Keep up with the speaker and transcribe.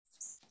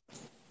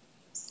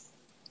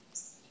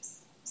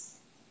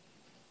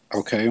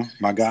Okay,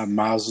 my guy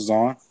Miles is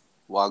on.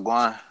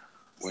 Wagwan.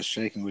 We're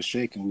shaking. We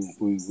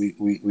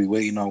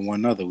waiting on one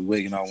another. We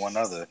waiting on one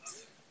another.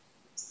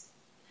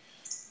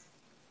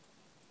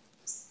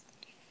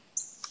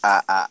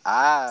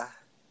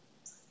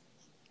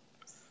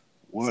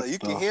 What So you the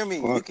can hear me.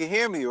 fuck? You can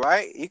hear me,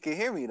 right? You can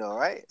hear me though,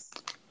 right?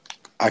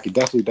 I can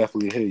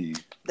definitely hear you.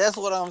 That's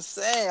what I'm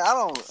saying.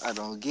 I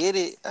don't get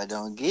it. I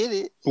don't get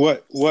it.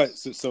 What?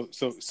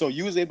 So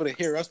you was able to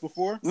hear us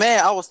before?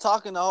 Man, I was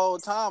talking the whole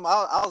time.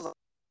 I was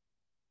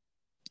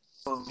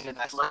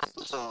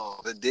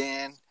but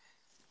then,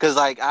 cause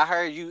like I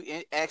heard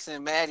you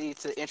asking Maddie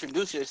to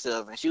introduce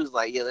yourself, and she was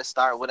like, "Yeah, let's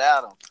start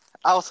without him."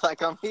 I was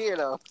like, "I'm here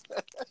though.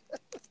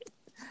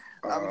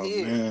 I'm Oh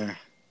here." man.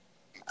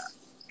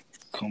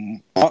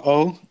 Come.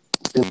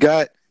 We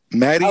got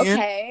Maddie in.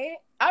 Okay.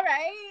 All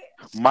right.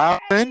 Miles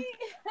in.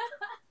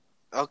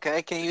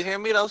 Okay, can you hear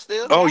me though?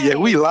 Still? Oh Yes. yeah,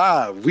 we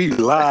live. We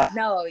live.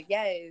 No,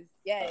 yes.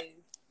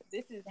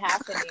 This is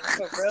happening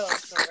for real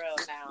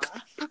now.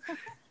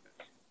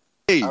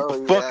 Hey,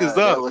 Oh fuck yeah, is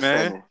that up, was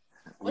man? funny.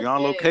 We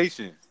on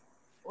location.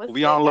 What's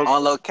We good, on guys?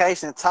 On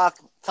location, talk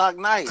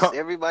nice. Talk-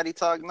 Everybody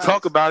talk nice.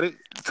 Talk about it.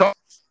 Talk.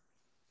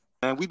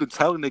 Man, we've been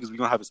telling niggas we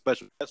gonna have a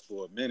special guest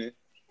for a minute.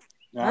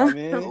 You know what I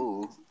mean?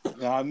 Ooh. You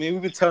know what I mean?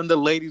 We've been telling the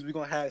ladies we're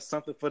gonna have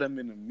something for them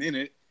in a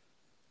minute.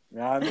 You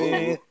know what I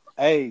mean?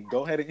 Hey,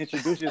 go ahead and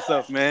introduce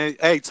yourself, man.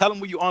 Hey, tell them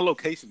where you on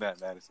location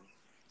at, Madison.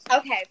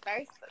 Okay,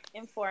 first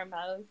and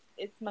foremost,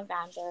 it's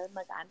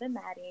Maganda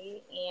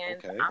Maddie,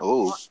 and Okay.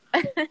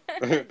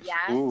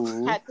 yeah,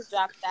 Ooh. had to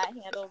drop that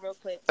handle real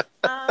quick.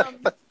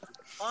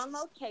 On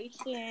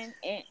location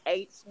in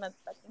H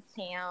motherfucking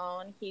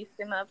town,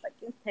 Houston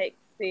motherfucking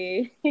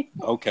Texas.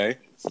 Okay.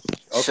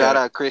 Shout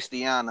out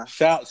Christiana.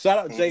 Shout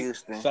out in Jay.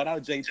 Houston. Shout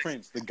out Jay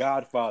Prince, the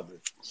Godfather.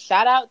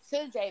 Shout out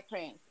to Jay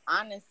Prince.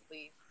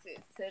 Honestly,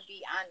 to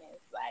be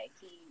honest, like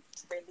he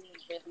really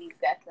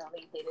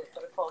definitely did it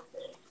for the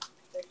culture,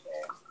 for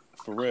sure.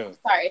 For real.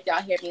 Sorry if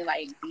y'all hear me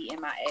like beating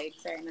my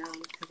eggs right now.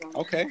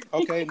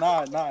 Okay.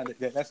 Nah.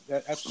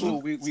 That's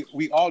cool.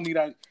 We all need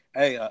our.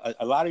 Hey,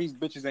 a lot of these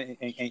bitches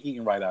ain't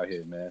eating right out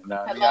here, man.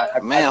 Nah,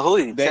 Man, who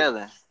you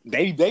telling?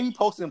 They be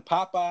posting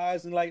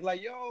Popeyes and like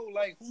yo,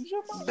 like who's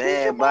your mom?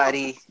 Bad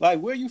body. Like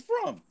where you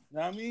from? You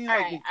know what I mean?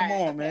 Like, come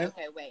on, man.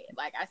 Okay, wait.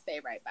 Like I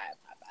stay right by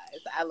Popeyes.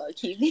 I low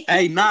key.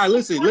 Hey, nah,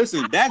 listen.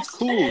 That's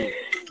cool.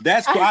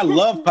 That's cool. I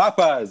love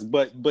Popeyes,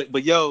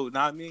 but yo, know what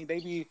I mean? They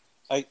be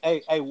like,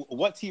 hey,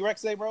 what T-Rex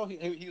say, bro?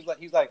 He's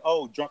like,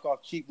 oh, drunk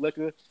off cheap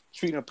liquor,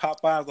 treating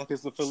Popeyes like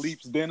it's a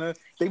Philippe's dinner.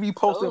 They be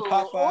posting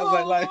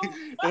Popeyes like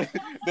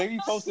they be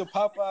posting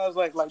Popeyes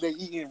like they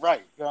eating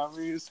right. You know what I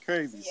mean? It's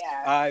crazy.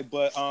 Yeah. All right,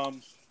 but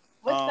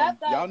what's up,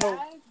 though, y'all know.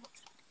 guys?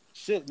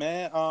 Shit,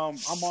 man. I'm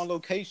on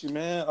location,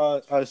 man.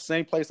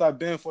 Same place I've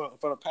been for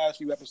the past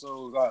few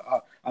episodes.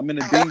 I'm in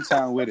the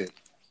Beantown with it.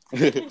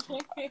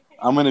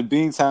 I'm in the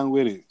Beantown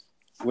with it.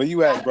 Where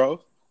you at, bro?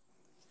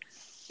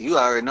 You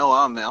already know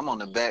I'm on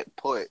the back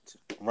porch.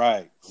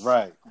 Right.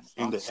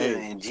 In I'm the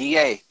chilling A. in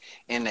GA.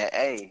 In the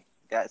A.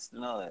 Got to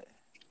know it.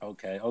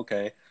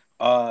 Okay.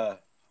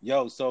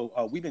 Yo,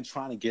 so we've been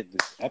trying to get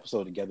this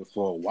episode together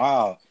for a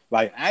while.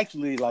 Like,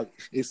 actually, like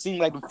it seemed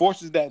like the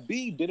forces that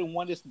be didn't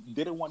want this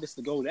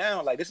to go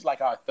down. Like, this is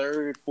like our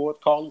third, fourth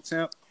call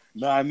attempt.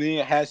 You know what I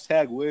mean?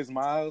 Hashtag Wiz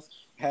Miles.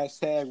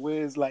 Hashtag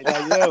Wiz. Like,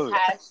 yo.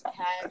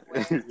 Hashtag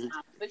Wiz Miles.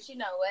 But you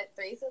know what?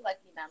 3 is a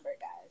lucky number,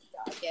 guys. So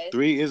I guess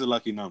 3 is a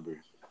lucky number.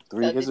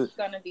 This is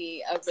going to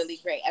be a really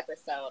great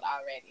episode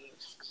already.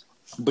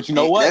 But you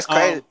know what? That's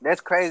crazy.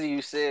 That's crazy.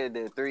 You said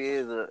that 3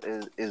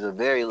 is a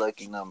very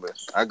lucky number.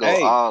 I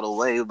go all the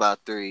way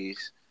about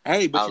 3s.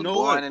 Hey, but you know what?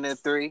 I was born in a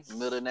 3.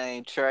 Middle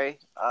name Trey.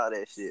 All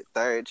that shit.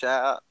 Third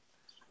child.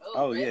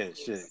 Oh really? Yeah,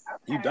 shit. Okay.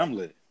 You dumb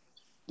lit.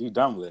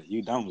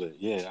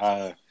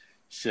 Yeah.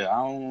 Shit.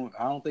 I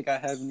don't think I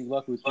have any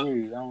luck with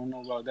 3s. I don't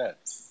know about that.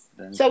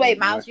 So wait,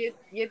 Miles, you're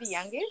the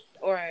youngest,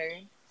 or?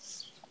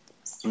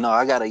 No,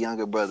 I got a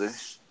younger brother.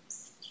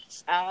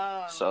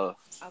 Oh. So.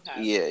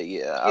 Okay.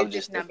 Yeah. I'm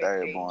just the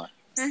third born.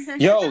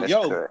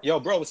 Yo,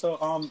 bro.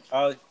 So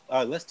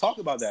let's talk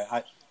about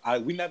that.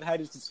 We never had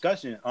this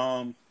discussion.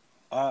 How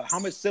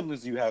much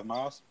siblings do you have,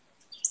 Miles?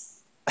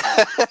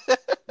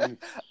 I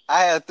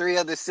have 3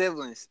 other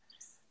siblings.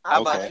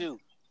 How about you?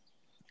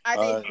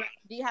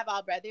 Do you have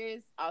all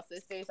brothers, all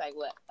sisters? Like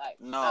what? Like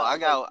no, I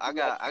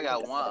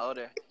got one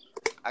older.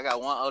 I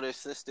got one older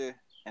sister,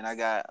 and I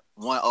got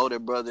one older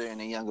brother and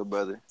a younger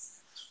brother.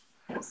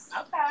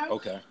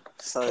 Okay.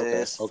 So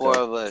there's 4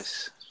 of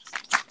us.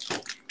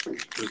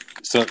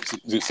 So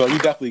you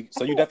definitely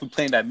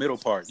playing that middle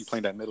part. You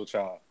playing that middle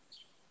child.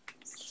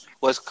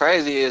 What's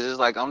crazy is it's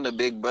like I'm the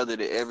big brother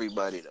to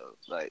everybody though.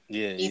 Like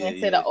even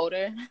to the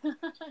older,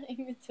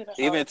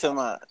 even to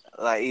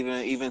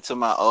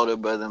my older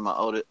brother, and my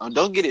older.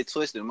 Don't get it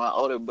twisted. My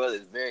older brother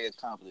is very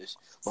accomplished,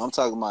 but I'm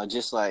talking about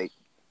just like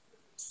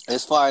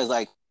as far as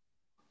like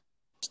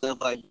stuff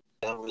like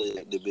that, I'm really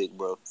like the big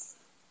bro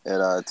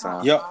at all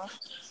times.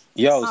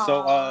 Yo,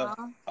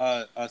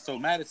 so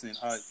Madison,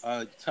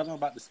 tell them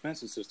about the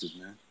Spencer sisters,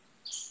 man.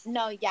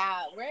 No,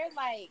 yeah, we're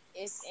like,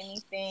 if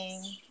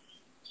anything,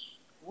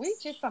 we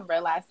just some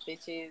real ass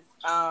bitches.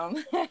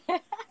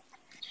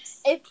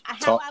 It's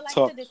how I like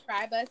to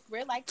describe us.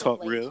 We're like the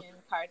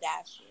Blasian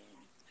Kardashians.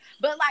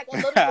 But like a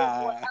little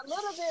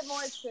bit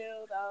more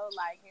chill though.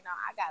 Like, you know,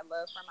 I got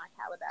love for my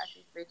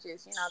Calabasas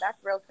bitches. You know, that's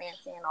real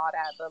fancy and all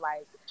that. But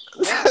like,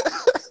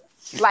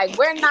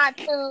 we're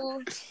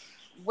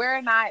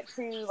not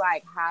too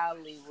like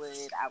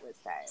Hollywood. I would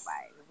say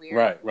like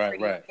we're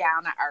pretty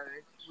down to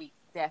earth. We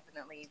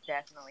definitely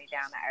down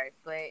to earth.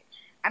 But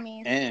I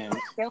mean,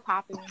 still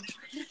popping.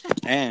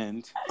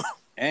 And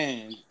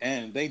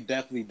they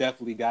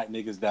definitely got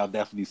niggas that'll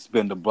definitely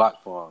spin the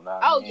block for them.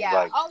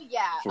 Yeah.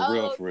 For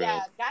real.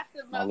 Yeah. Got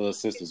the my little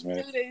sisters,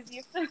 man.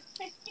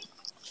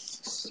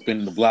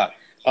 Spin the block.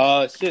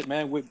 Shit,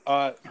 man. With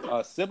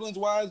siblings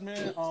wise,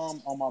 man.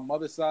 On my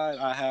mother's side,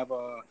 I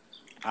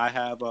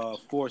have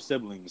 4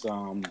 siblings.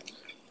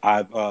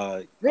 I've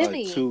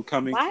really 2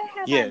 coming. Why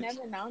have I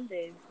never known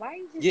this? Why are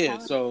you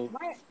just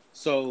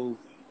so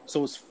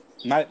it's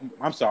not.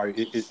 I'm sorry.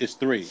 It's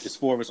 3. It's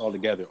 4 of us all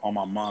together on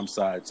my mom's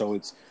side. So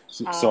it's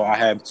so I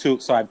have 2.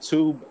 So I have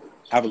 2.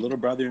 I have a little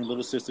brother and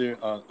little sister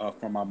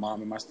from my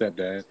mom and my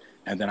stepdad,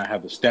 and then I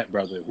have a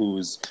stepbrother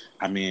who's.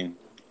 I mean,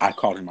 I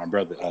call him my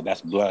brother.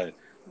 That's blood.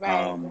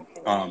 Right.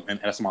 And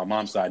that's my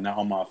mom's side. Now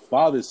on my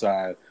father's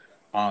side,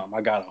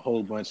 I got a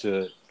whole bunch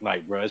of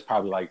like, bro. It's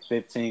probably like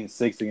 15,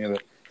 16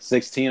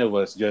 of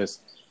us,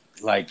 just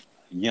like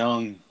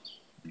young,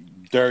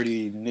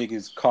 dirty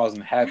niggas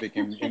causing havoc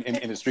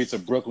in the streets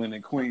of Brooklyn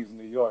and Queens,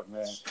 New York,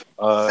 man.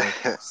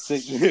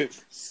 Sick,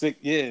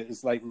 yeah.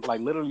 It's like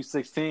literally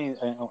 16.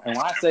 And when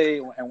I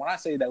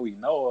say that we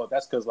know of,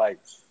 that's because like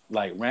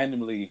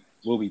randomly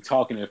we'll be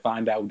talking and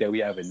find out that we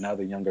have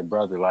another younger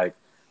brother. Like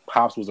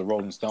Pops was a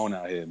Rolling Stone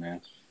out here,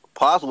 man.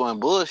 Pops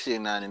wasn't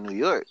bullshitting out in New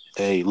York.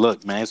 Hey,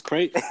 look, man, it's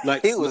crazy.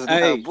 Like he was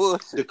not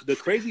bullshit. The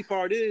crazy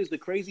part is,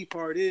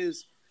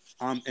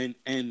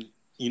 and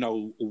you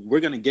know, we're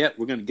gonna get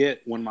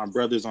one of my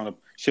brothers on a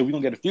shit. We're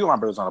gonna get a few of my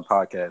brothers on a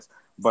podcast,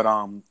 but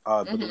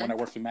but the one that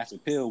works for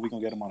Massive Pill, we're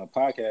gonna get him on a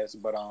podcast.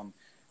 But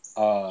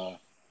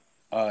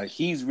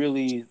he's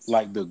really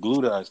like the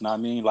glue to us. Know what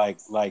I mean? Like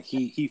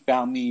he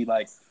found me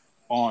like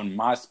on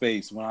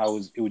MySpace when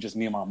it was just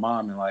me and my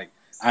mom, and like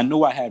I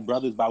knew I had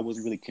brothers, but I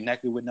wasn't really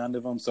connected with none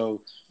of them.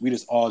 So we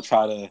just all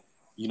try to,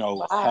 you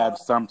know, have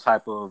some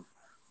type of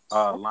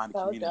line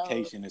of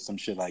communication and some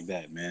shit like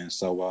that, man.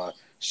 So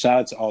shout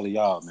out to all of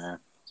y'all, man.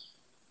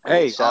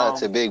 Hey, shout out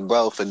to Big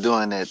Bro for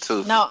doing that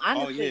too. No,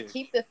 honestly,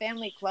 keep the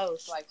family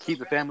close. Like keep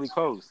the family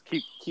close.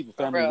 Keep the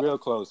family real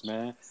close,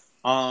 man.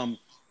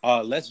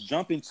 Let's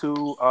jump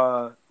into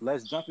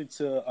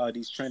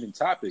these trending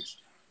topics.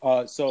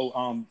 Bro,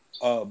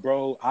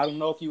 I don't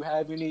know if you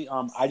have any.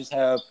 I just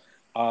have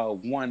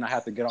one I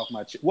have to get off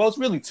my chest. Well, it's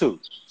really 2.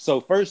 So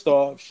first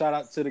off, shout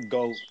out to the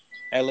GOAT,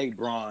 LA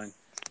Bron.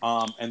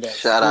 And that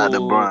shout out to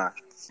Bron.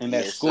 And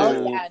that school.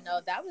 Oh yeah,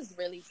 no, that was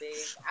really big.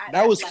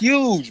 That was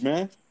huge,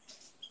 man.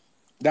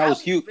 That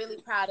was huge.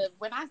 Really proud of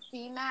when I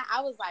seen that.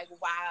 I was like,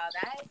 wow,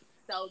 that's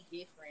so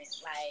different.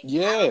 Like,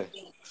 yeah.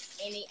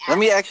 Let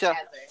me ask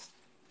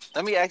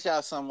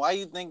y'all something. Why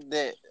you think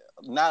that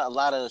not a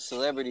lot of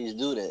celebrities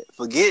do that?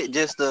 Forget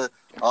just a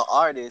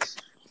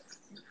artist.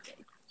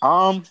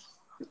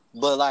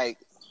 But like,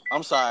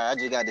 I'm sorry, I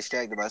just got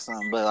distracted by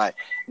something. But like,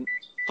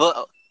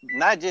 but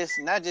not just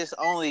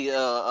only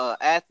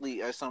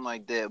athlete or something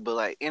like that, but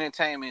like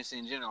entertainments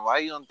in general. Why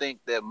you don't think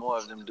that more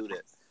of them do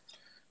that?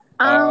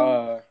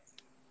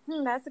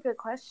 That's a good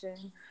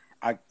question.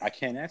 I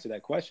can't answer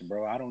that question,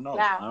 bro. I don't know.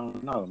 Yeah. I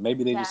don't know.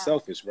 Maybe they're just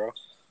selfish, bro.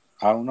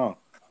 I don't know.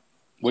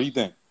 What do you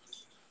think?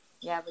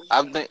 Yeah,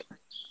 I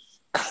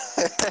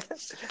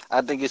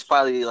think it's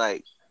probably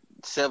like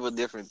several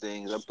different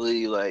things. I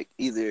believe like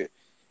either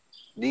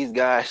these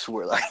guys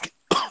were like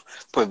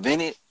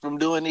prevented from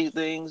doing these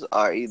things,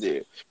 or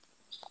either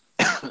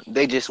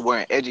they just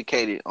weren't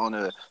educated on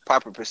the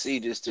proper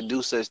procedures to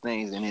do such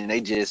things, and then they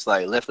just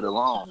like left it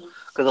alone.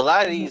 Because a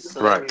lot of these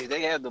celebrities,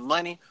 they have the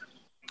money,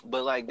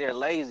 but like they're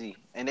lazy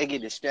and they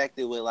get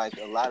distracted with like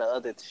a lot of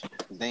other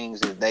things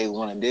that they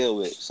want to deal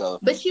with. So,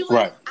 but you,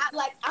 I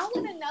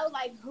want to know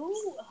like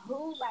who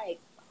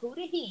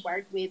did he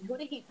work with? Who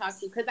did he talk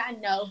to? Because I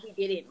know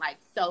he didn't like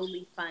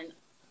solely fund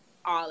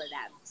all of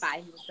that by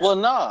himself. Well,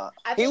 no,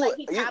 I feel like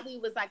he probably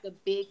was like a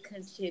big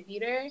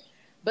contributor.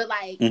 But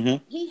like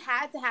he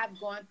had to have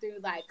gone through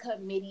like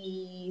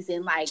committees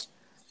and like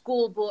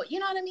school board. You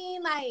know what I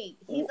mean? Like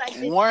he's like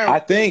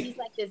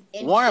this.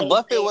 Warren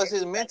Buffett was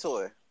his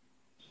mentor.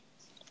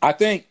 I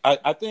think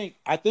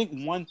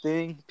one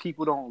thing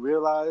people don't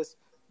realize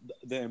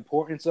the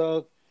importance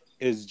of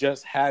is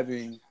just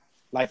having,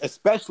 like,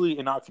 especially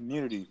in our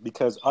community,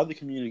 because other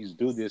communities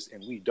do this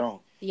and we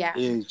don't. Yeah,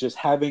 is just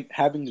having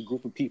a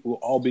group of people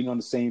all being on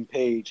the same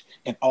page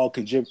and all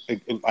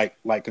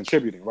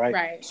contributing, right?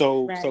 Right.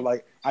 So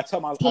like I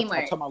tell my little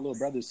brother, I tell my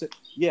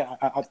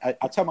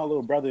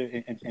little brother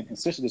and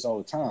sister this all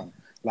the time.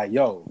 Like,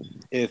 yo,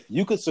 if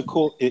you could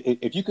secure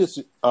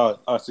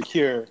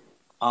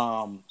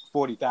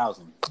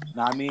 40,000,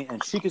 now I mean,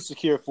 and she could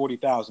secure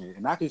 40,000,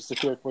 and I could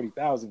secure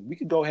 40,000, we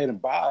could go ahead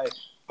and buy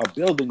a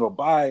building or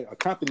buy a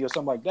company or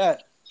something like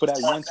that for that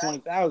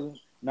 120,000.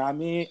 Know what I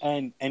mean?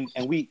 And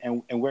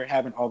we're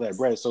having all that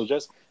bread. So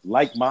just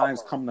like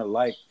minds coming to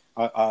like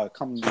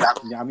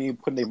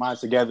putting their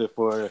minds together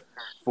for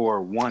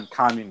one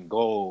common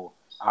goal,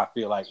 I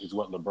feel like is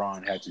what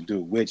LeBron had to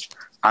do, which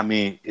I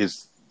mean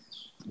is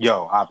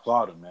I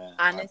applaud him, man.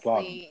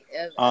 Honestly,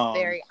 a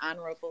very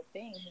honorable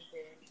thing he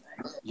did.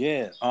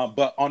 Yeah,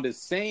 but on the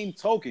same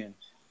token,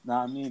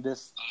 now I mean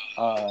this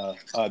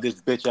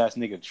bitch ass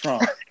nigga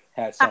Trump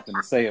had something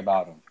to say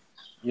about him.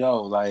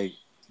 Like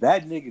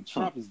that nigga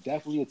Trump is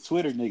definitely a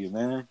Twitter nigga,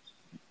 man.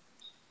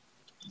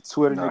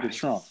 Twitter nigga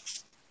Trump.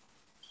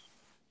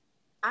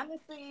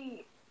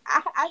 Honestly,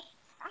 I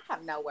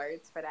have no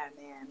words for that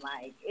man.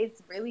 Like,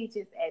 it's really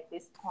just at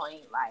this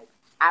point, like,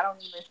 I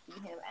don't even see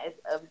him as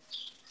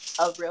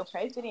a real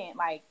president.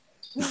 Like,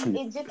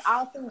 it just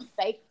all seems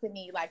fake to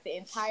me. Like,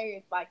 the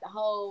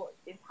whole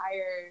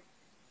entire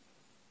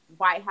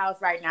White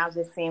House right now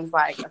just seems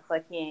like a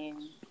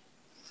fucking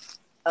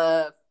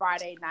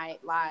Friday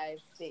Night Live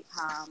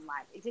sitcom.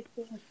 Like, it just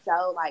seems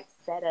so, like,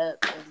 set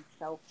up and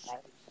so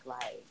fake.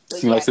 Like,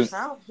 but yeah,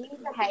 Trump, he's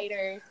a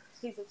hater.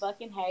 He's a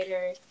fucking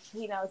hater.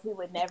 He knows he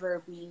would never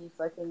be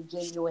fucking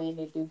genuine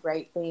and do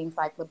great things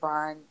like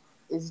LeBron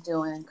is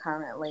doing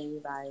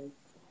currently. Like,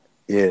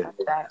 yeah.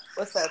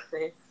 What's up,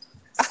 Chris?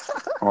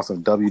 on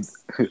some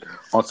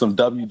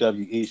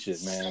WWE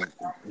shit, man.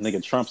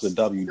 Nigga, Trump's a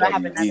WWE Do I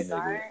have another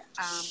nigga.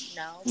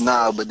 No.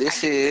 Nah, but this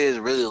shit is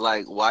really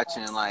like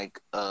watching like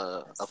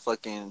a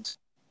fucking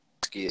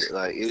skit.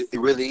 Like it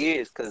really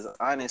is, because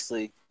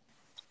honestly,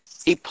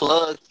 he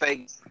plugged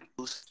fake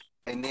news.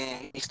 And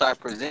then he started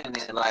presenting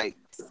it like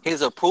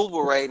his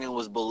approval rating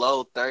was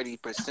below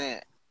 30%.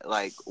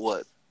 Like,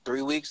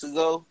 3 weeks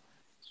ago?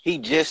 He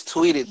just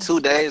tweeted 2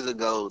 days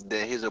ago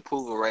that his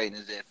approval rating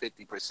is at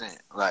 50%.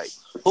 Like,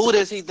 who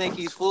does he think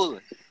he's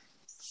fooling?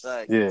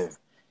 Like, this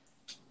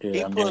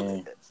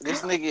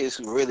nigga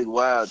is really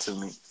wild to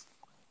me.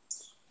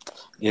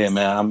 Yeah,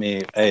 man. I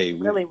mean, hey,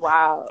 really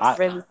wild.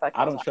 Really fucking.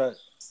 I don't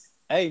trust.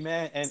 Hey,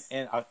 man,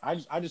 and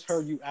I just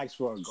heard you ask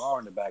for a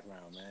guard in the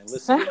background, man.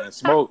 Listen, man,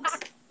 smoke.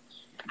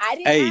 I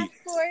didn't ask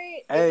for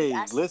it. Hey,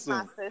 listen.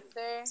 My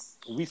sister.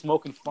 We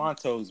smoking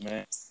Fontos,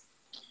 man.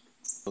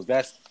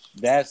 That's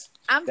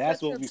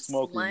what we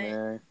smoking,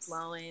 man.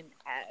 Flowing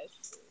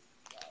ass.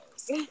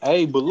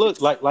 Hey, but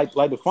look, like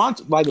the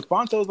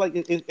Fontos, like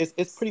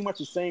it's pretty much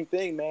the same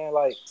thing, man.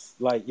 Like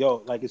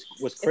it's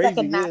what's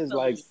crazy is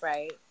like,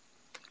 right?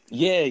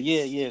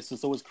 Yeah.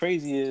 So what's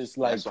crazy is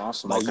like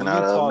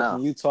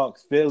when you talk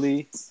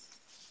Philly,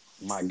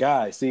 my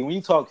guy. See, when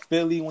you talk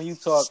Philly, when you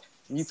talk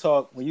New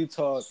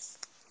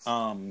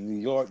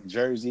York,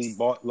 Jersey,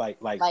 like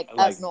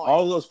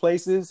all those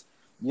places.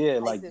 Yeah,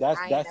 like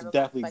that's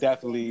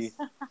definitely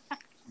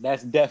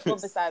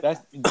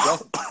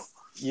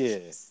yeah.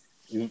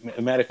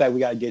 Matter of fact, we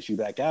gotta get you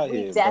back out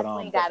here. I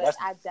definitely gotta go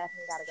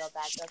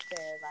back up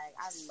there. Like,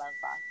 I love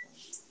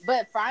Boston,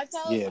 but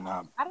Fontos. Yeah,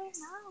 nah. I don't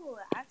know.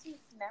 I just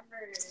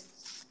never.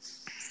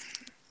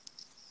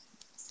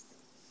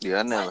 Yeah,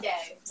 I know. One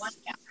day I'm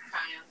trying,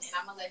 and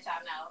I'm gonna let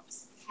y'all know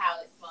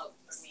how it smoked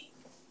for me.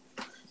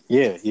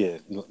 Yeah,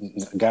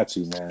 got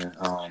you, man.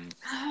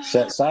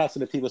 Shout out to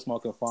the people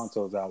smoking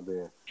Fontos out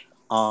there.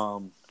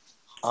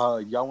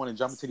 Y'all want to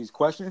jump into these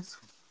questions?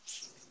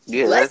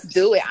 Yeah, let's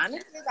do it.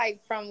 Honestly,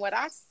 like from what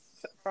I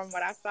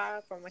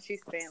saw, from what you're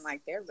saying,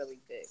 like they're really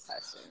good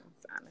questions.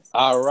 Honestly.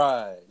 All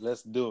right,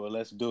 let's do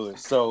it.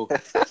 So,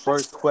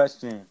 first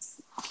question,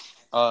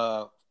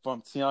 from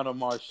Tiana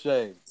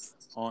Marche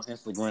on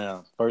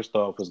Instagram. First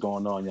off, what's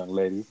going on, young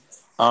lady?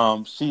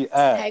 She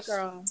asked, "Hey,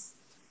 girl."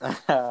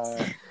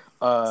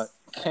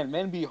 Can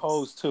men be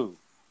hoes too?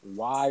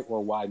 Why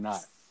or why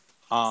not?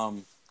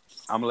 I'm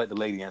gonna let the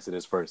lady answer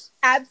this first.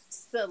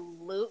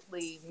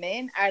 Absolutely,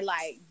 men are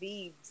like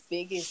the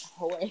biggest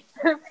whores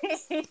for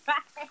me.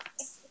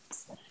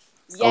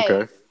 Yes.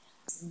 Okay.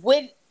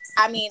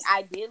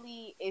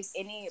 Ideally, is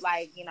any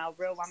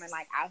real woman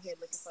like out here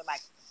looking for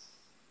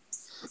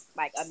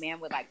like a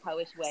man with like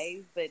poish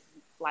ways, but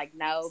like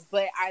no.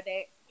 But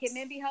can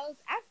men be hoes?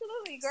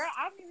 Absolutely, girl.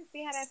 I don't even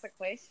see how that's a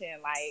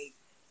question. Like,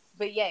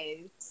 but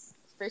yes,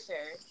 for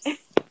sure.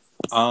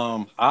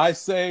 I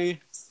say,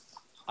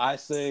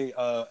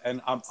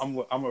 and I'm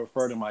gonna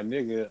refer to my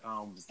nigga.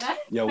 What's that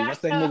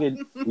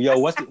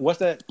nigga? What's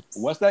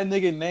that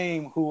nigga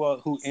name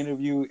who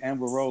interviewed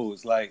Amber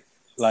Rose? Like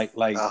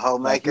a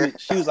homemaker.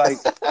 She was like,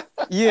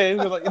 yeah, it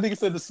was like nigga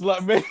said the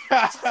slut man.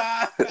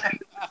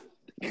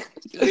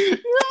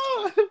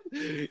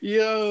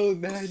 Yo,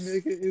 that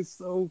nigga is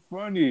so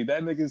funny.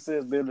 That nigga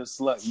says they're the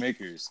slut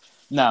makers.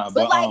 Nah,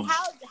 but like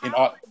how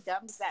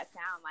dumb does that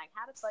sound? Like,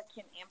 how the fuck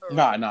can Amber Rose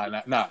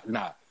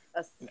nah.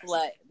 A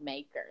slut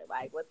maker?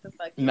 Like, what the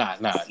fuck? Nah.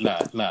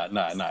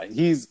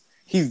 He's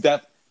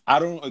that. I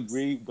don't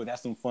agree, but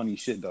that's some funny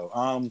shit though.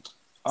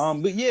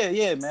 But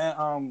yeah,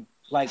 man.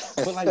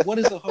 But what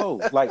is a hoe?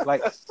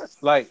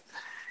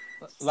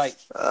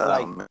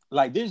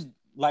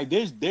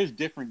 There's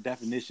different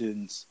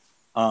definitions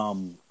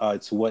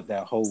to what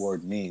that whole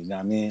word means. You know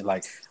what I mean?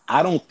 Like,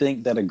 I don't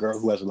think that a girl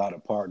who has a lot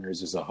of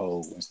partners is a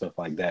hoe and stuff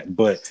like that.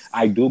 But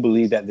I do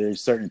believe that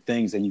there's certain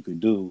things that you could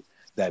do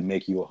that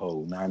make you a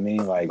hoe. You know what I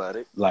mean?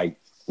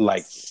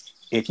 Like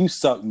if you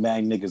suck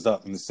mad niggas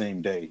up in the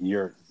same day,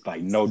 you're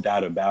like no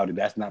doubt about it.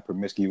 That's not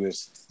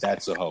promiscuous.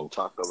 That's a hoe.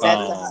 Talk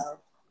about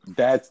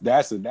That's a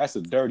hoe. That's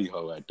a dirty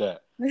hoe at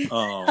that.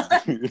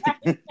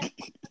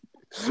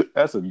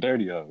 That's a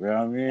dirty hoe. You know what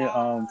I mean?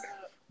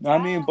 I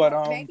mean,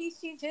 but maybe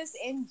she just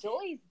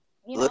enjoys,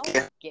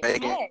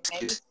 getting head.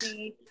 Maybe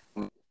she.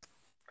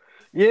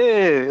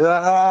 Yeah,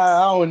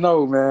 I don't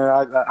know, man.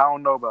 I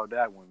don't know about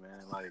that one,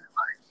 man.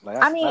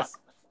 Like I mean,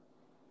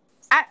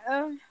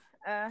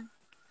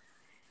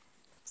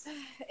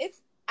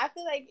 it's. I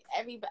feel like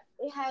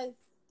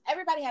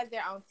everybody has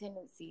their own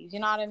tendencies. You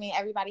know what I mean?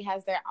 Everybody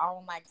has their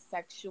own like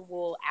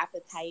sexual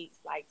appetites.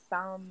 Like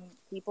some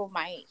people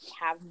might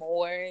have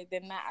more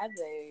than the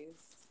others.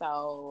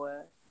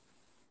 So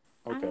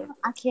okay.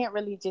 I can't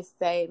really just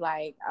say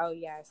like, oh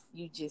yes,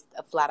 you just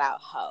a flat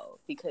out hoe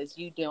because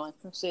you doing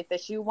some shit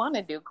that you want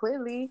to do.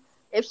 Clearly,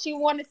 if she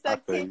want to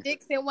suck 10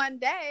 dicks in one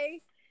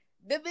day,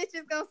 the bitch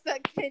is gonna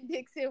suck 10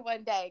 dicks in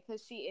one day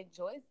because she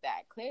enjoys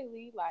that.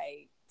 Clearly,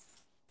 like.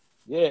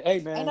 Yeah, hey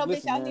man, ain't no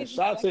listen, bitch out man. here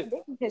Shout out to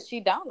because she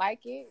don't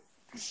like it.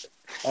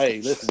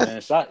 Hey, listen, man.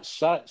 Shout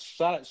out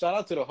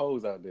to the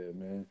hoes out there,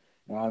 man.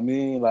 You know what I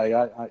mean? Like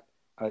I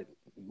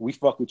we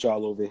fuck with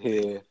y'all over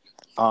here.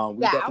 We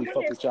definitely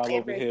fuck with y'all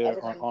over here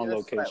on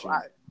location.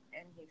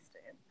 In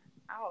Houston,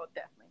 I will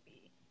definitely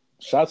be.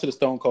 Shout out to the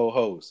Stone Cold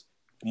hoes.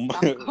 You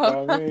know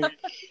what I mean?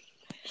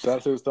 Shout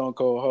out to the Stone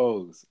Cold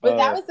hoes. But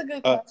that was a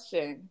good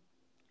question.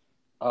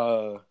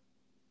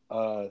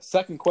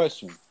 Second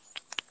question.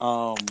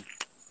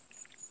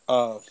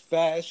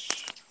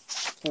 Fash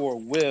for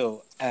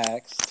Will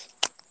asked.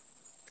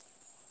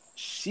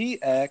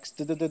 She asked.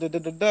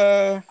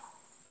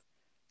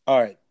 All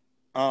right.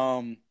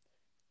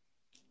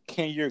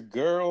 Can your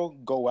girl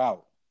go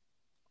out?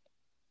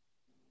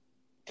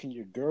 Can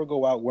your girl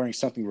go out wearing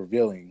something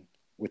revealing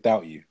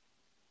without you?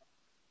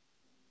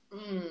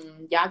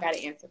 Y'all got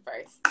to answer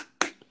first.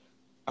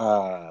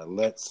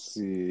 Let's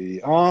see.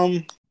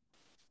 Hello.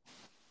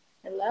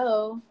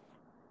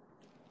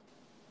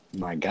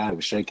 My God,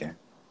 we're shaking.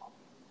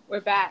 We're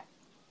back.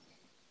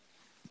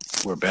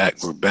 We're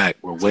back.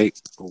 We're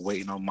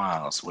waiting on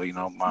Miles.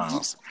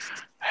 Hashtag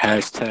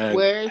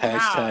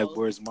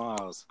where's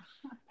Miles?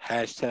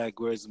 Hashtag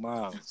where's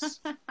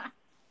Miles?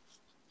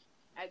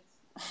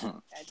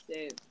 That's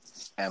it.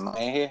 Am I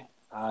in here?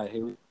 All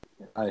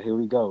right, here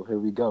we go.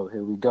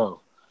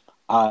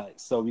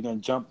 So we're gonna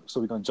jump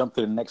to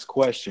the next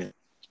question.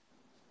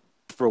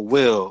 For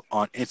Will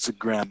on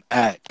Instagram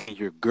can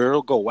your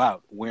girl go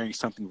out wearing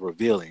something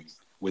revealing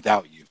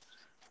without you?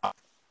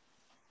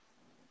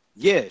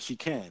 Yeah, she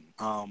can.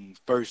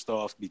 First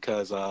off,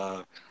 because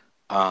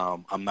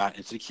I'm not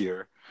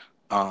insecure.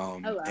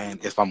 And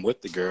if I'm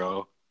with the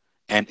girl,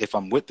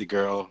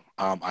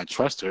 I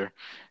trust her.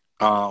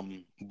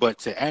 But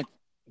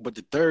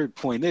the third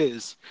point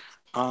is,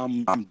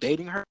 I'm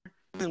dating her,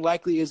 and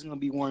likely isn't gonna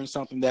be wearing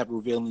something that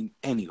revealing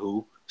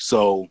anywho.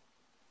 So,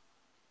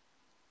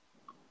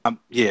 I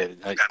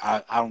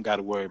don't got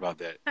to worry about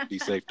that. Be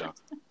safe though.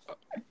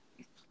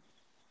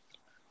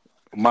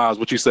 Miles,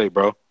 what you say,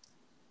 bro?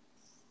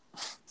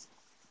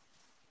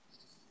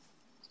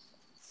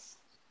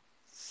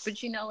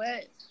 But you know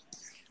what?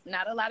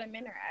 Not a lot of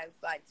men are as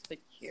like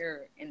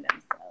secure in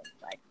themselves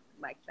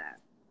like that.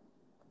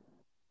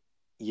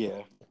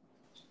 Yeah.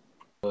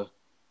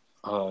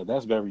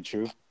 That's very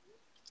true.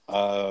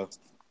 Have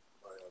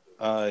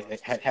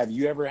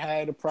you ever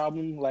had a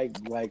problem like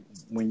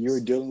when you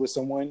were dealing with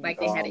someone? Like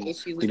they had an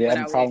issue with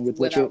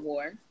what I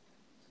wore?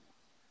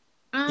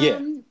 Yeah.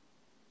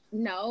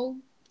 No,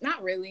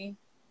 not really.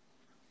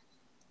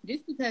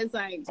 Just because,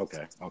 like.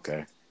 Okay.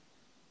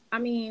 I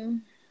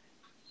mean,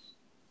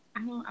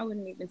 I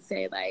wouldn't even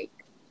say like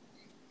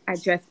I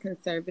dress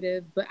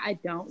conservative, but I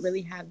don't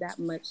really have that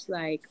much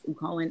like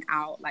going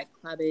out, like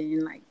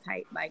clubbing, like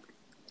tight, like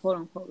quote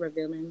unquote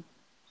revealing.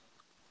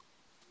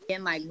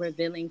 And like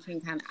revealing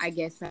can kind of, I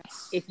guess,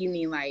 if you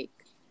mean like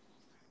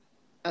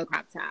a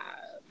crop top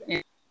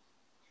and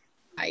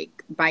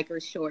like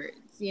biker shorts,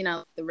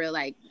 the real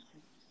like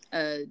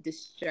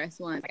distressed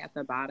ones like at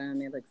the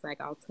bottom. It looks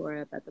like all tore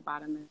up at the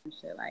bottom and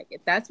shit. Like if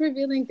that's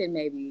revealing, then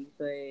maybe,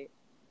 but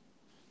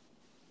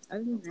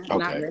other than that,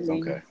 not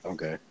really.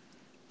 Okay.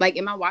 Like,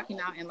 am I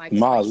walking out in like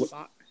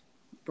a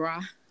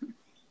bra?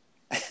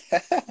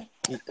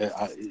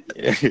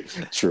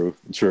 True.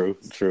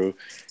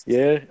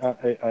 Yeah,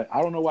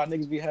 I don't know why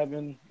niggas be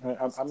having.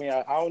 I mean,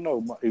 I don't know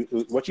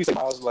what you said.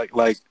 I was like.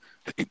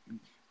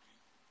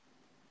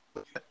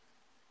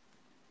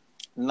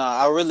 No,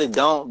 I really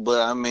don't.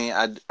 But I mean,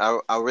 I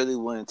really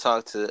wouldn't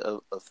talk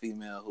to a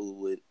female who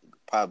would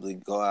probably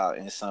go out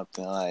in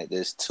something like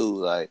this too,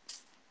 like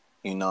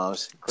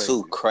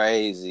too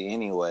crazy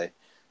anyway.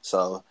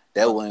 So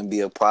that wouldn't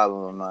be a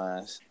problem of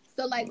mine.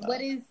 So like,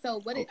 okay,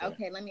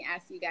 let me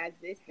ask you guys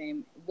this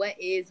then. What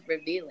is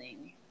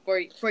revealing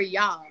for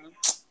y'all?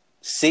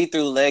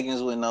 See-through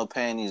leggings with no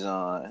panties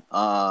on.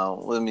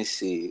 Let me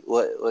see.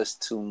 What's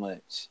too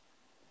much?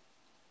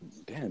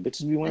 Damn,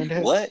 bitches be wearing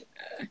that. What?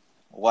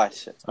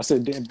 Watch it. I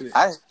said, damn, bitch.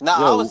 I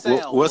was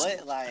saying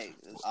what like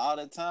all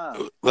the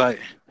time. Like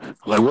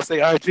what's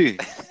their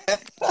IG?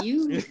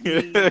 You need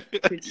to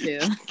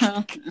chill.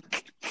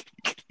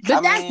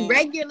 But that's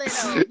regular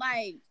though.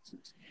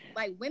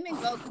 Like women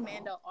go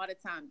commando all the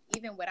time,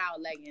 even without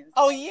leggings.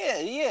 Oh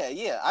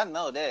yeah. I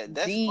know that.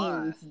 That's jeans,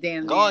 fine.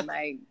 Damn near,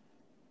 like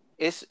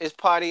it's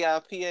part of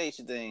our pH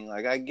thing.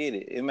 Like I get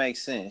it. It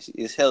makes sense.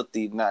 It's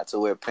healthy not to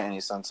wear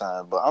panties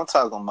sometimes, but I'm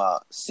talking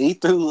about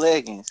see-through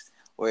leggings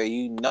where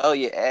you know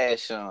your ass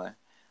showing,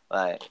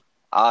 like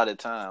all the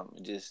time.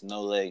 Just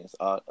no leggings,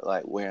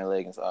 like wearing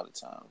leggings all the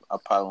time. I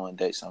probably wouldn't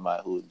date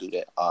somebody who would do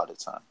that all the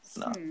time.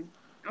 No.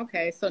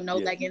 Okay, so no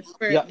leggings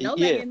for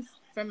leggings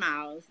for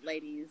Miles,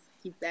 ladies.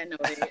 Keep that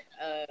noted.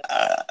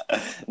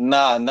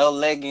 Nah, no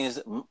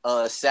leggings.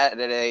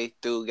 Sunday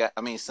through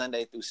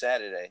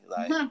Saturday.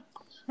 Like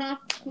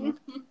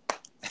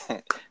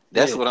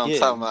that's what I'm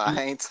talking about.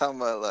 I ain't talking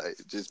about like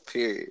just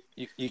period.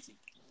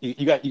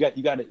 You got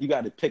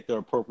to pick the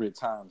appropriate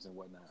times and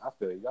whatnot. I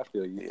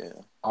feel you. Yeah.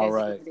 All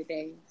right.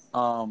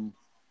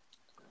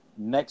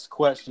 Next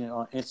question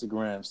on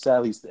Instagram.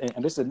 Sally,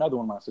 and this is another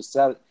one of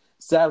mine.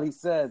 Sally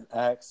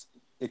asks,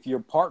 if your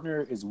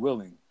partner is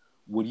willing,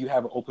 would you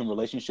have an open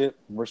relationship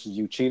versus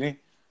you cheating?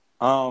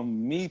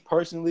 Me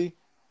personally,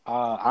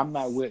 I'm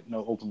not with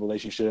no open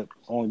relationship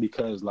only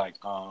because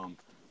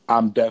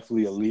I'm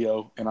definitely a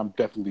Leo and I'm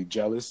definitely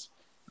jealous.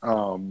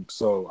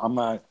 So I'm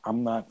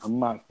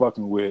not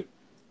fucking with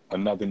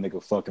another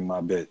nigga fucking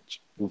my bitch,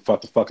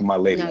 fucking my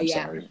lady.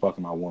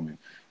 Fucking my woman.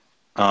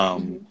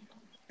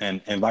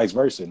 And vice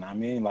versa. And I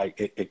mean, like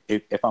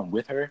if I'm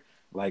with her,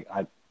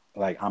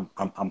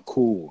 I'm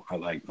cool.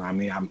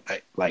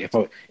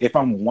 If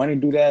I'm wanting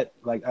to do that,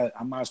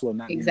 I might as well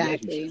not.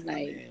 Exactly.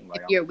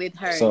 If you're with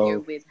her, you're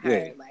with her.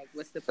 Yeah. Like,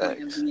 what's the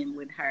point of being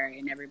with her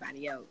and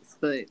everybody else?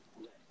 But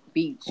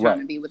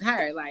trying to be with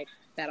her, like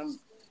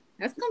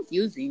that's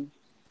confusing.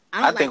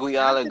 I think we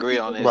all agree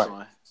on this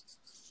one.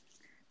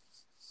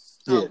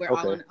 Oh, we're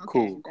all on.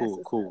 Okay,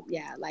 cool.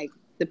 Yeah, like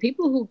the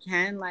people who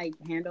can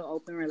handle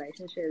open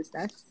relationships,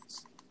 that's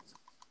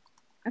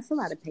a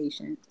lot of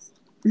patience.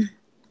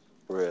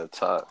 Real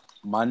talk.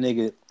 My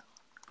nigga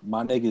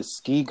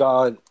Ski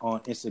God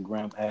on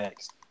Instagram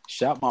asks,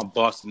 shout my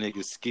boss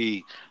nigga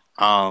Ski,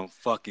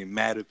 fucking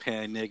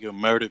Matterpan nigga,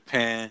 Murder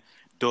Pan,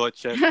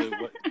 Dorchester.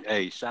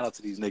 Hey, shout out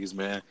to these niggas,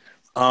 man.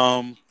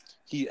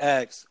 He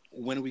asks,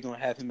 when are we gonna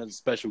have him as a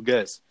special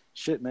guest?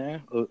 Shit,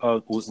 man.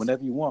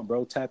 Whenever you want,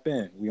 bro. Tap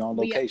in. We on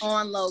location.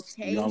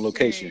 We on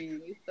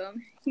location. You feel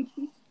me?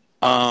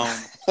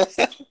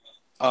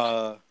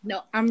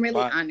 No, I'm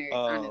really honored,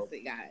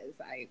 honestly, guys.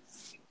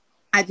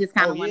 I just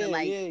kind of want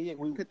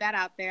to put that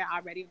out there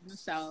already on the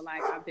show.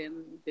 Like I've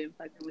been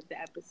fucking with the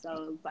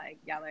episodes. Like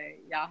y'all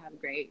have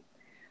great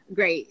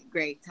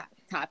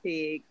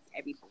topics,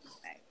 everything.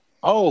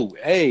 Oh,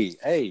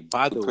 hey!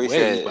 By the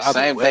way,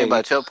 same thing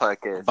about your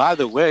podcast. By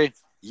the way,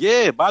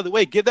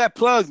 give that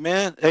plug,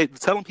 man. Hey,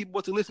 tell them people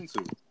what to listen to.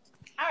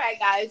 All right,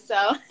 guys.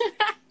 So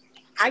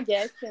I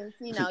guess since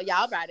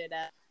y'all brought it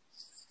up,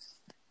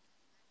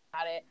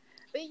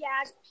 but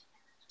yeah.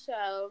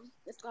 Show.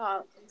 It's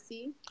called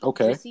Juicy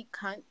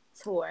Cunt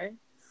Tour.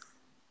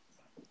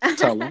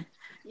 Tell them.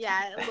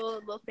 Yeah, a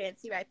little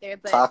fancy right there.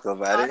 But talk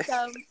about it.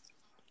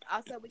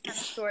 Also, we kind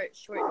of short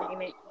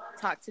name it.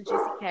 Talk to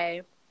Juicy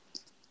K.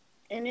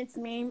 And it's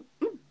me.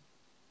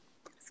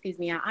 Excuse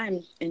me,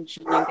 I'm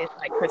enjoying this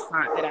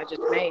croissant that I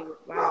just made.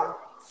 Wow.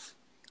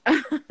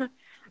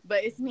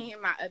 But it's me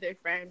and my other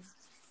friend.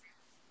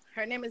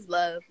 Her name is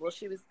Love. Well,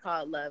 she was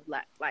called Love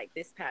like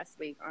this past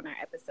week on our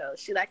episode.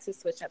 She likes to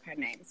switch up her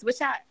names,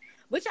 which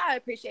I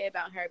appreciate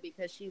about her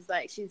because she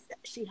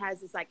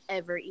has this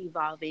ever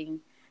evolving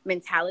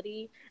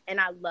mentality, and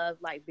I love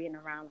being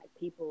around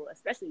people,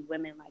 especially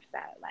women like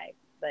that.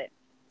 But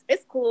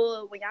it's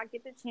cool when y'all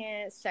get the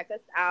chance. Check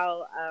us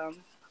out.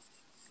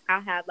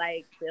 I'll have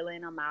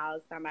Dylan or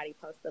Miles. Somebody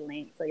post the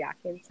link so y'all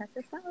can check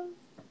us out.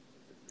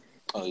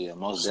 Oh yeah,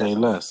 most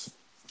definitely.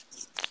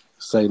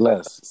 Say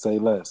less.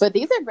 But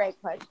these are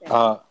great questions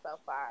so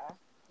far.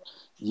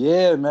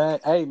 Yeah, man.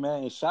 Hey,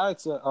 man.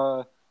 Shout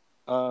out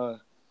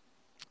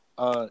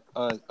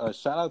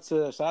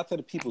to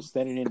the people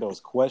sending in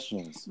those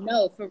questions.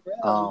 No, for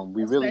real.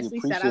 We really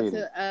appreciate shout out it.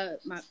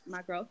 To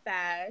my girl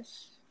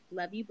Fash.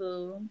 Love you,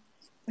 boo.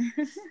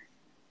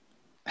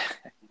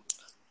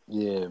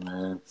 Yeah,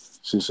 man.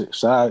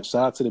 Shout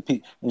out to the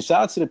people, and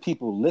shout out to the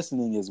people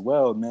listening as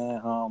well,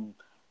 man.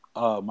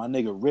 My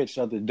nigga Rich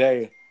the other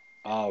day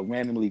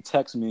randomly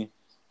texted me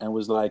and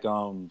was like,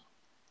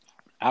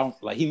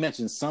 he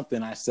mentioned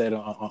something I said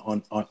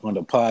on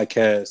the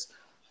podcast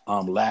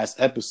last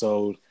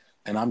episode,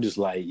 and I'm just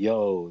like,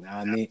 yo,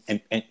 I mean,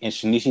 and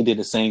Shanishi did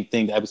the same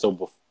thing the episode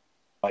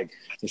before.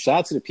 Shout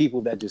out to the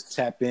people that just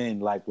tap in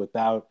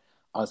without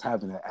us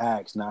having to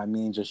ask. Now I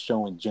mean, just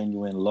showing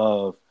genuine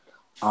love.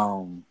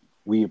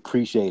 We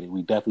appreciate it.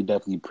 We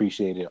definitely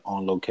appreciate it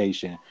on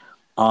location.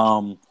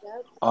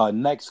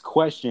 Next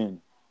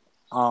question.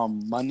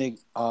 My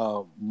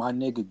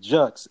nigga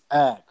Jux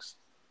asks,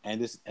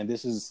 and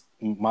this is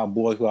my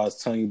boy who I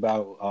was telling you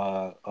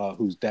about,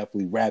 who's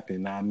definitely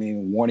rapping. I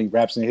mean, Warning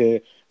raps in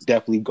here.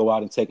 Definitely go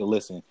out and take a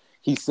listen.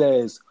 He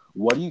says,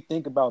 "What do you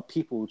think about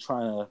people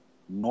trying to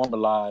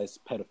normalize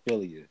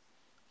pedophilia?"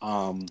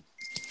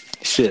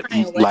 Shit,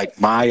 like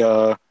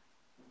my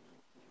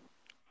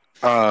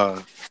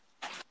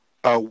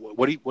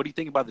what do you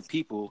think about the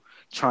people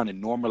trying to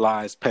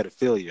normalize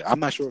pedophilia? I'm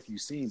not sure if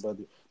you've seen, but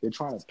they're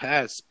trying to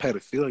pass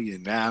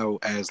pedophilia now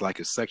as like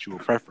a sexual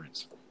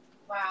preference.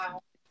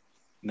 Wow.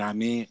 Know what I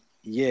mean?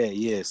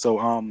 Yeah. So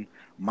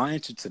my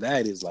answer to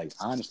that is like,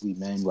 honestly,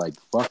 man, like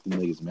fuck the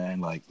niggas, man.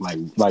 Like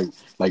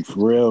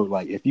for real,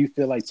 like if you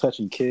feel like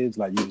touching kids,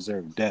 like you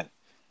deserve death.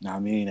 Know what I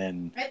mean?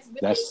 And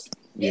that's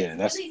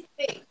really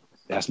sick.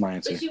 That's my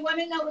answer. But you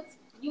wanna know what's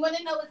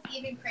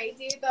even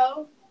crazier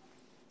though?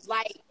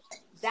 Like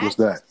what's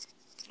that?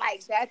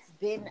 Like that's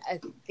been a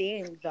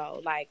thing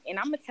though. Like, and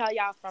I'm gonna tell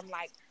y'all from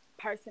like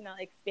personal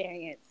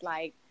experience.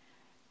 Like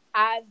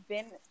I've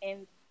been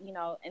in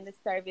the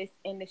service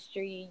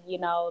industry,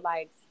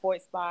 like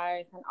sports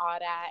bars and all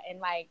that. And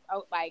like,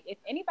 if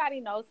anybody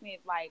knows me,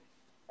 like,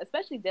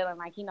 especially Dylan,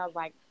 like he knows,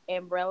 like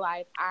in real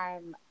life,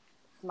 I'm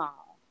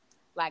small.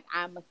 Like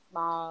I'm a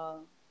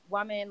small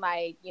woman,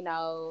 like,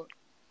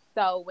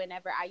 so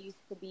whenever I used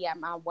to be at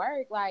my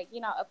work, like,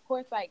 of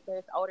course, like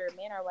there's older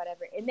men or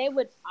whatever. And they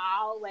would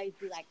always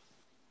be like,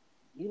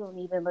 you don't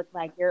even look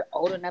like you're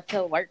old enough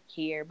to work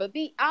here. But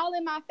be all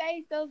in my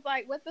face. So it's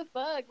like, what the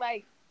fuck?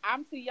 Like,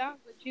 I'm too young,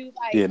 but you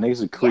like... Yeah,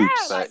 niggas are creeps.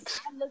 Yeah, like,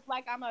 I look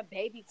like I'm a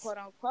baby, quote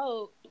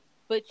unquote.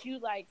 But you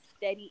like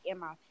steady in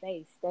my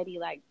face. Steady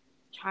like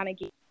trying to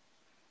get...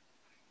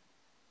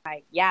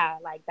 Like, yeah,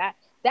 like that.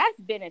 That's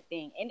been a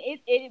thing. And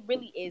it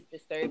really is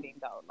disturbing,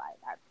 though. Like,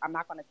 I'm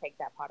not going to take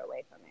that part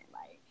away from it.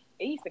 Like,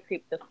 it used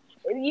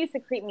to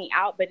creep me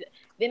out. But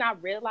then I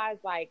realized,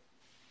 like,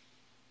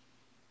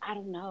 I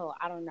don't know.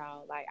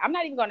 Like, I'm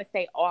not even going to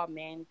say all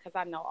men, because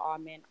I know all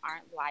men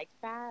aren't like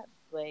that.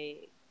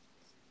 But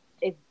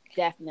it's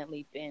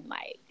definitely been,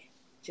 like,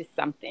 just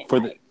something. For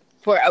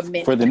a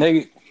minute. For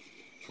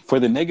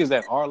the niggas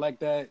that are like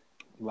that,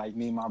 like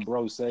me and my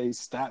bro say,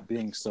 stop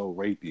being so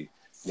rapey.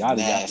 Y'all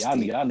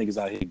niggas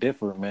out here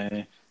different,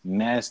 man.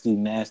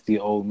 Nasty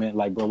old men.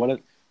 Like, bro, I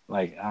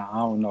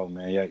don't know,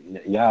 man.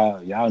 Y'all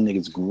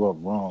niggas grew up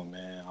wrong,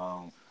 man.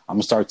 I'm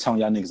gonna start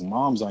telling y'all niggas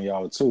moms on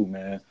y'all too,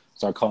 man.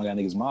 Start calling y'all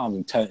niggas moms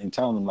and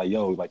telling them like,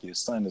 yo, like your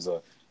son is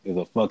a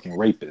fucking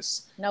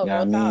rapist. No, you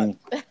know what I mean?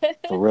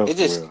 For real.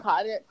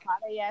 Call their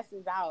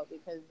asses out,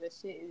 because this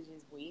shit is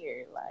just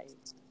weird. Like,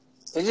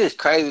 it's just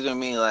crazy to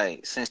me.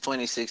 Like, since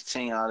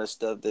 2016, all the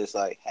stuff that's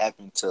like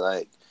happened to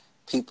like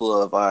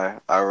people of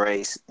our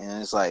race,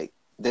 and it's like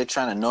they're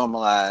trying to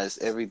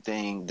normalize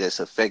everything that's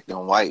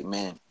affecting white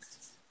men,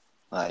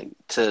 like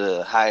to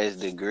the highest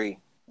degree.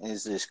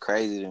 It's just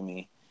crazy to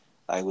me,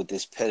 like with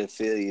this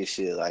pedophilia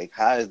shit. Like,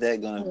 how is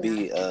that gonna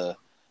be a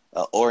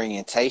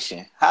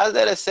orientation? How is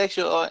that a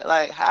sexual?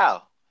 Like,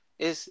 how?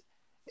 It's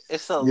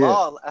a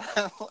law.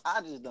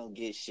 I just don't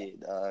get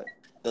shit, dog.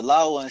 The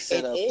law wasn't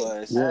set up for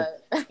us.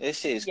 This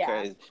shit is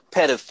crazy.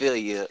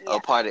 Pedophilia, a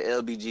part of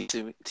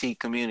LGBT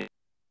community.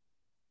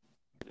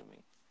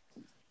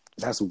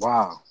 That's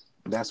wild.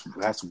 That's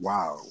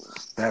wild.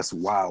 That's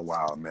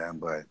wild, man.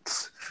 But,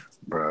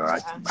 bro,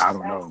 I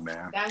don't know,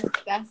 man.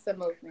 That's the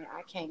movement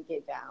I can't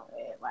get down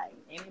with. Like,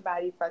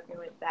 anybody fucking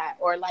with that,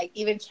 or like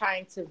even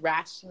trying to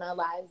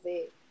rationalize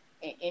it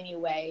in any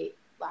way,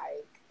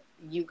 like,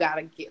 you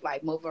gotta get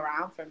like move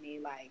around from me.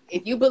 Like,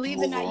 if you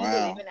believe in that, you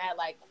believe in that.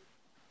 Like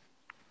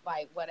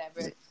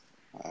whatever.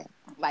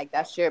 Like,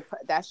 that's your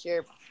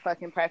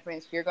fucking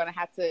preference. You're gonna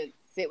have to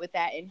sit with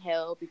that in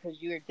hell, because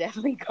you're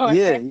definitely going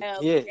to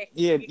hell.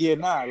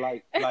 Nah,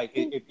 like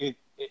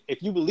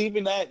if you believe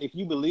in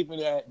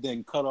that,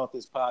 then cut off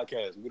this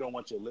podcast. We don't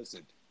want you to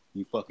listen.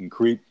 You fucking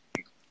creep.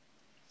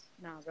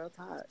 No, real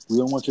talk. We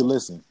don't want you to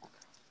listen.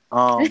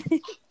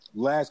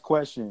 Last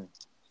question.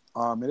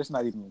 And it's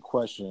not even a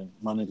question.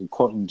 My nigga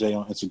Courtney J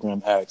on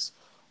Instagram asks,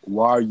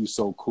 "Why are you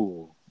so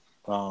cool?"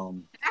 Why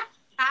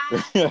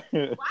are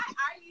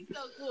you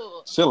so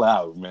cool? Chill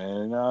out, man.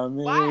 You know what I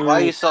mean? Why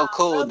are you so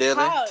cool,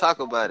 Dylan? Talk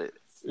about it.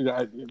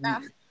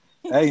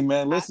 Hey,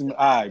 man, listen.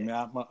 All right,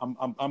 man.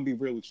 I'm be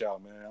real with y'all,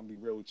 man. I'm be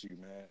real with you,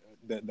 man.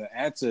 The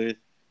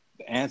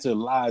answer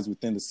lies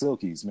within the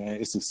Silkies, man.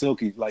 It's the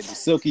Silkies. Like, the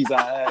Silkies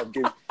I have,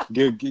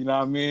 give you know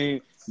what I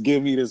mean?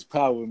 Give me this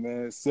power,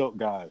 man. Silk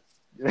God.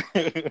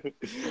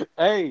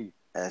 Hey,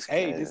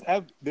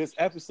 this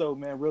episode,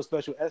 man, real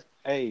special.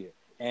 Hey,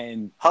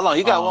 and hold on,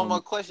 you got one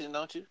more question,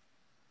 don't you?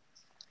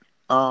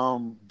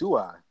 Do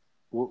I?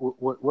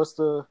 What's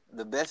the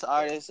best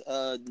artist?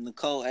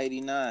 Nicole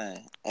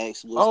 89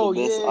 asks, what's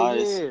the best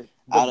artist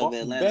out of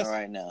Atlanta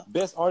right now?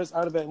 Best artist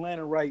out of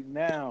Atlanta right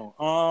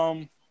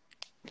now.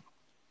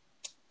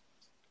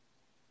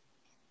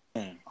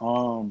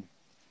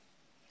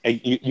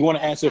 Hey, you want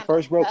to answer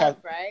first, bro? Tough,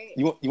 right?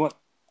 You want?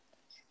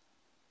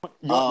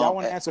 Y'all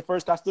want to answer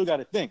first? I still got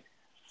to think.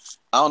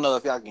 I don't know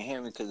if y'all can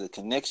hear me because the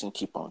connection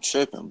keep on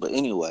tripping. But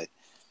anyway,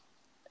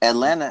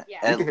 Atlanta,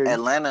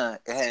 Atlanta,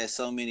 it has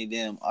so many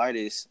damn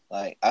artists.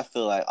 Like I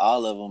feel like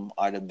all of them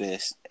are the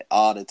best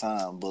all the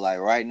time. But like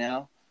right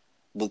now,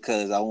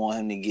 because I want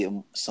him to get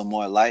some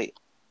more light,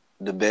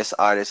 the best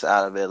artist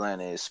out of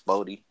Atlanta is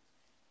Spody.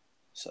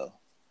 So.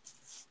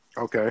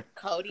 Okay.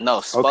 Cody. No,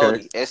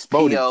 Spody.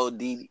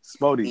 Spodee.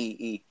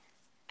 Spody.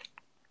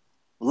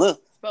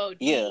 Look. Spody.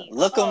 Yeah,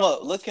 look him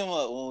up. Look him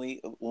up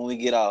when we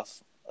get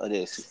off of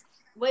this.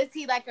 Was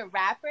he like a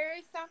rapper or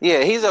something?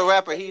 Yeah, he's a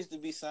rapper. He used to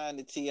be signed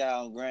to T.I.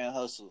 on Grand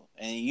Hustle.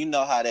 And you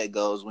know how that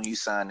goes when you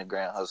sign to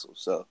Grand Hustle.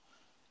 So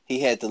he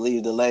had to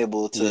leave the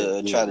label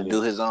to try to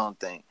do his own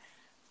thing.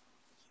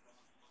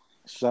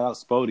 Shout out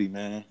Spody,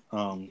 man.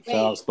 Shout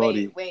out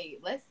Spody. Wait.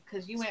 Let's,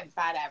 because you went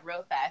by that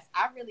real fast.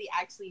 I really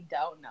actually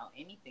don't know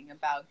anything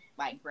about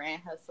like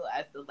Grand Hustle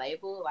as the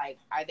label. Like,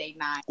 are they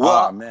not?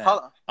 Well, man.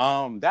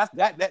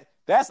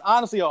 That's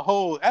honestly a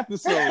whole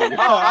episode. I'm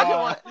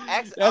gonna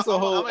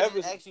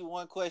ask you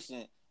one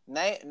question.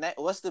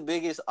 What's the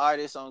biggest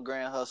artist on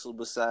Grand Hustle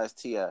besides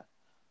T.I.?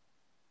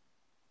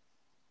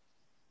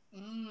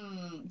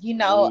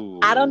 Ooh.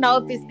 I don't know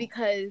if it's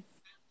because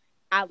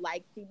I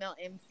like female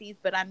MCs,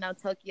 but I know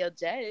Tokyo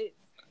Jetz,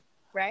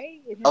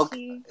 right?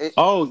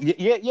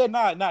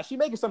 Nah. She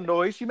making some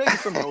noise.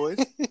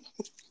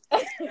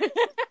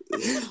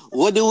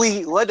 What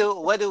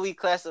do we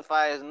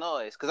classify as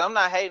noise? Because I'm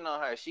not hating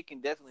on her. She can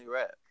definitely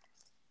rap.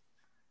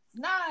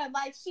 Nah,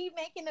 like she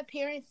making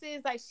appearances,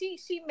 like she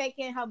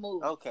making her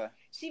moves. Okay.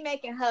 She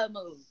making her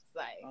moves,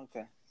 like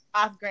okay,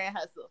 off Grand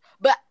Hustle.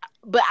 But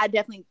I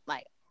definitely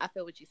like. I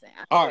feel what you're saying.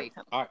 All right.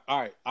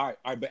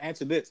 But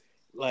answer this: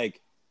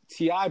 like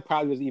T.I.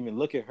 probably doesn't even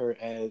look at her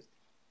as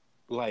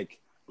like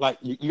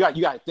you got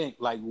to think.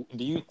 Like,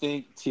 do you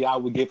think T.I.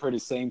 would give her the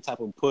same type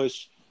of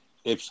push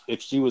if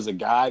she was a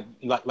guy?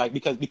 Like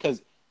because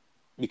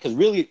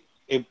really,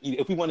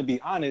 if we want to be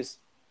honest.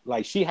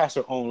 Like she has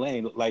her own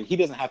lane. Like he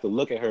doesn't have to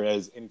look at her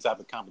as any type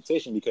of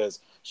competition because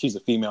she's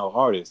a female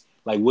artist.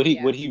 Like would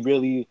he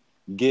really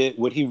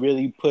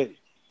put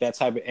that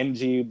type of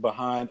energy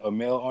behind a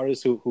male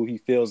artist who he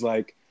feels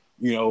like,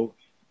 you know,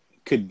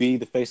 could be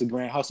the face of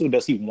Grand Hustle?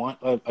 Does he want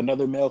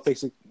another male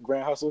face of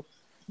Grand Hustle?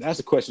 That's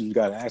a question you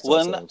got to ask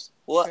ourselves.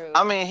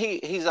 I mean,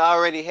 he's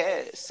already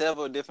had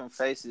several different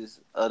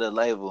faces of the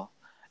label,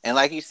 and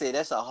like you said,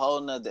 that's a whole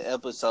nother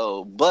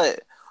episode. But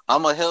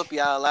I'm gonna help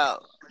y'all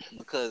out.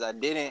 Because I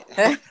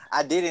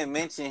didn't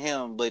mention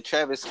him, but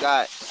Travis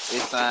Scott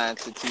is signed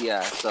to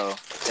T.I., so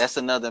that's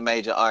another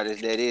major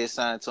artist that is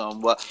signed to him.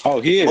 But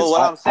he is. But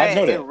what I'm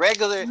saying, it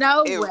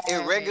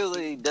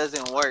regularly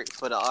doesn't work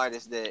for the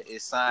artist that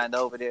is signed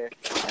over there.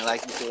 And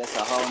like you said, that's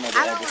a whole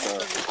nother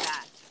episode.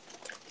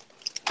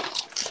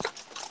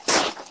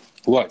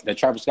 What? That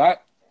Travis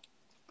Scott?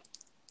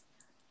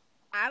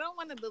 I don't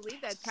want to believe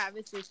that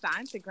Travis is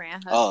signed to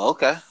Grand Hustle. Oh,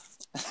 okay.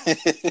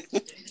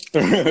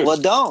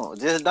 Well,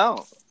 just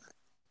don't.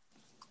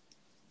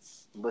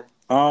 But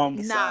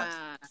nah.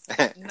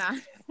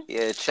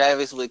 Yeah,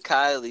 Travis with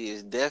Kylie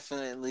is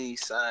definitely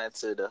signed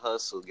to the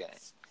Hustle gang.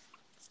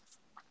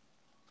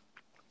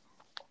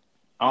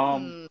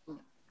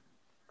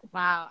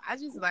 Wow, I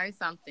just learned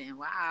something.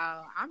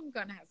 Wow, I'm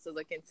gonna have to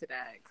look into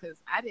that because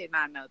I did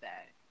not know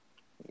that.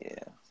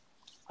 Yeah.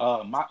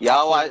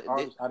 Y'all watch? Go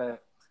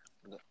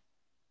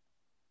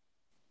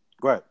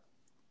ahead.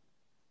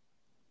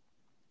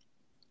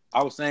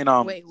 I was saying,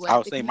 Wait, what? I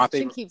was saying my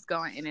favorite keeps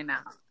going in and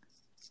out.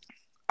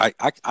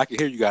 I can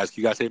hear you guys.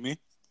 Can you guys hear me?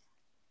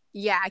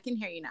 Yeah, I can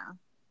hear you now.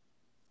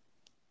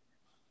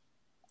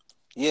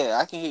 Yeah,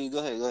 I can hear you. Go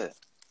ahead.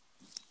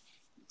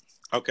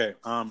 Okay.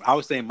 I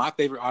was saying my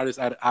favorite artist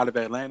out of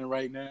Atlanta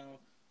right now.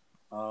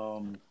 I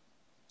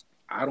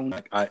don't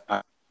like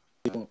I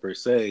per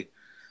se.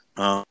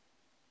 I've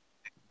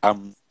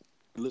been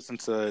listening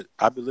to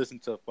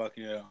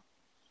fucking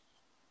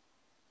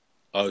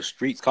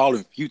Streets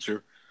Calling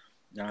Future.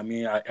 You know what I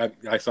mean?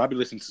 So I've been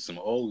listening to some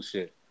old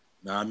shit.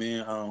 You know what I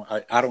mean?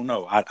 I don't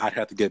know. I'd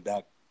have to get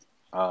back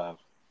to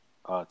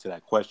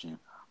that question.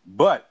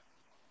 But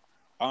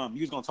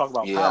you was gonna talk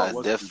about Power. Yeah, I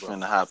definitely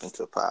gonna hop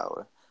into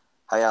Power.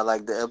 How y'all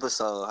like the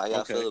episode? How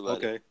y'all feel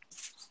about it?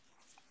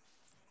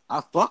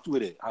 I fucked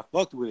with it. I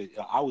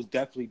was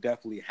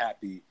definitely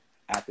happy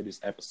after this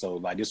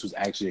episode. Like this was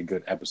actually a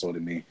good episode to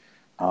me.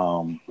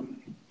 My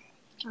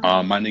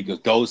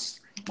nigga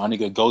Ghost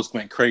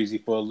went crazy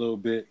for a little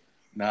bit.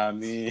 Nah, I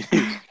mean,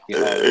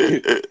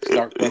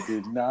 start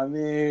fucking. Nah, I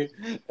mean,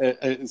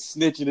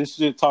 snitching and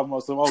shit, talking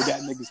about some.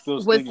 That nigga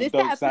still singing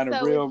dope,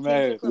 sounding real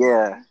mad.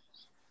 Yeah.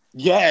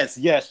 Yes.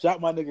 Shout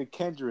my nigga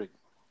Kendrick,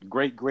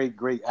 great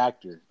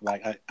actor.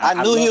 Like I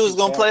knew he was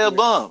gonna play a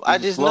bum. I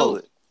just knew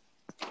it.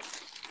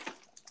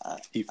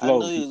 He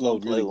flowed. He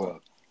flowed really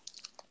well.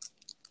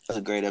 That's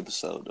a great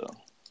episode, though.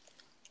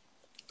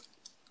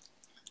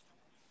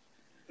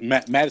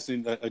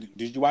 Madison,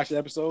 did you watch the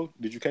episode?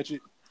 Did you catch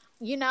it?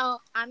 You know,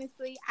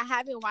 honestly, I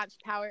haven't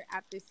watched Power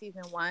after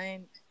season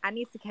 1. I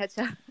need to catch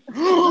up.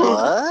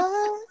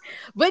 What?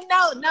 But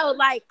no,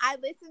 like I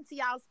listened to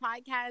y'all's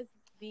podcast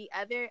the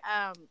other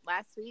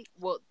last week,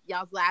 well,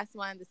 y'all's last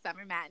one, the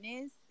Summer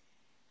Madness.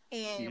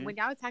 And when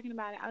y'all were talking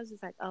about it, I was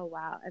just like, oh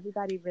wow,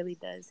 everybody really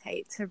does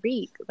hate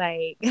Tariq.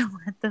 Like,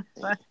 what the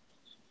fuck?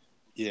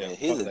 Yeah,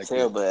 he's a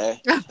terrible ass.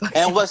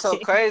 And what's so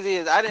crazy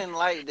is I didn't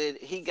like that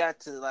he got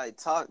to like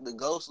talk to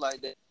Ghost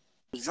like that.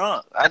 He was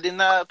drunk. I did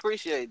not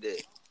appreciate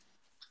that.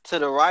 To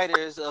the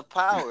writers of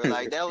power,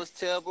 like that was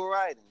terrible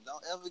writing.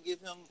 Don't ever give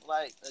him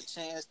like a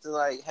chance to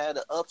like have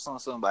the ups on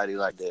somebody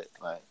like that.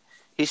 Like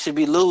he should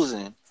be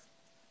losing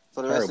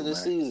for the rest of the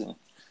season.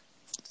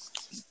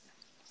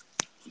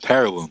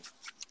 Terrible.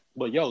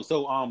 But yo,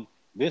 so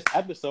this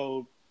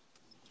episode,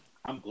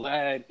 I'm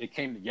glad it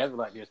came together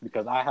like this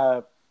because I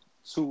have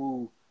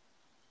two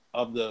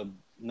of the,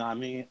 you know what I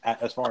mean,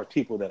 as far as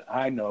people that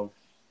I know,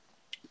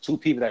 two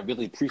people that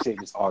really appreciate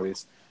this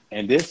artist.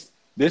 And this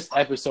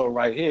episode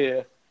right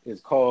here is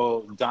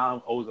called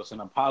Dom Owes Us an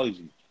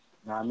Apology. You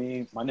know what I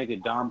mean? My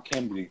nigga Dom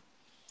Kennedy.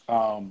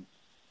 I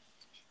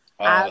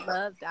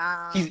love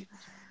Dom.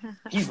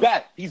 He's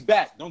back. He's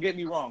back. Don't get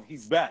me wrong.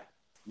 He's back.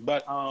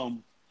 But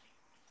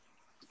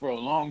for a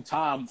long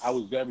time, I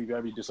was very,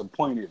 very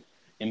disappointed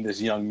in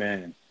this young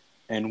man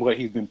and what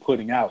he's been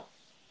putting out.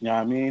 You know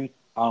what I mean?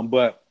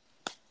 But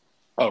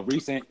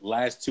recent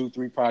last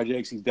 2-3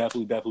 projects, he's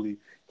definitely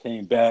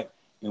came back,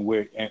 and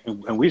we're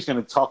just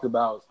gonna talk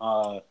about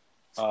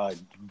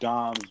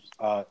Dom's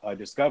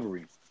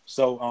discovery.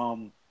 So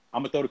I'm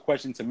gonna throw the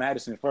question to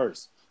Madison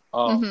first.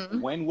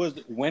 When was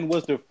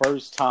the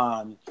first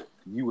time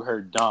you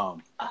heard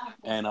Dom,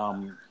 and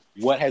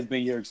what has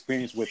been your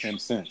experience with him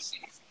since?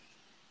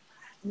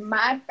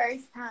 My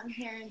first time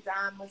hearing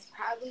Dom was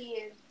probably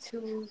in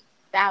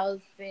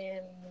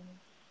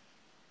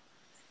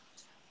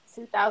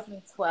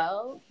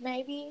 2012,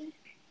 maybe.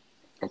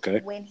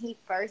 Okay. When he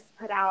first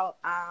put out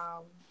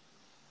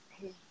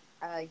his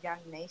Young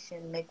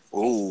Nation mixtape.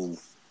 Ooh.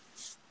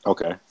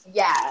 Okay.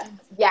 Yeah,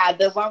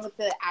 the one with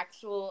the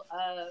actual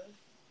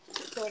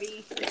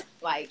shorty,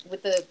 like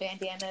with the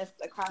bandanas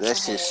across the head.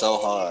 That shit's so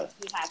hard.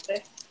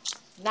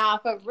 Nah,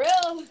 for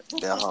real.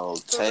 That whole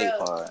tape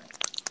hard.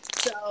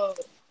 So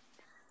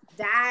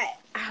that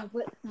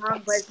what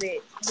song was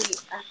it?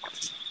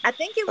 I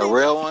think it was a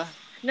real one.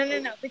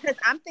 No, because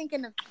I'm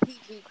thinking of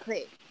PG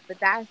Click, but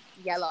that's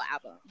Yellow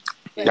Album.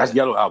 That's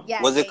Yellow Album.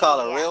 Yeah, was it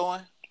called a real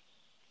one?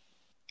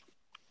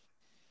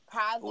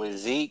 Probably. With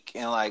Zeke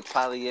and like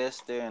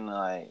Polyester and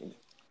like.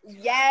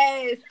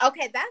 Yes.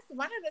 Okay, that's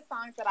one of the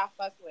songs that I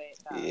fuck with.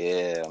 Though.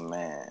 Yeah,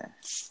 man.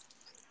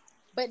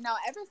 But no,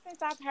 ever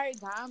since I've heard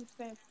Dom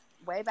since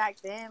way back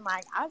then,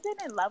 like I've been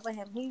in love with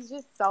him. He's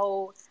just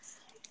so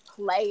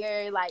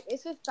player. Like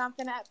it's just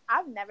something that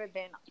I've never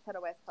been to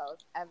the West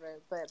Coast ever,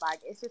 but like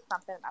it's just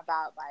something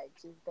about like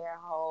just their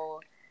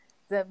whole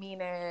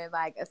demeanor,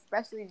 like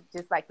especially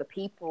just like the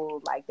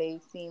people, like they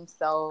seem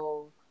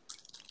so.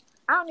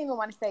 I don't even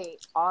want to say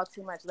all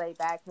too much laid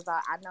back because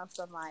I know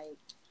some like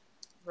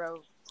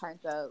real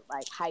tons of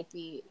like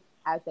hypey,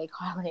 as they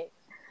call it,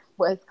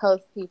 West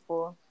Coast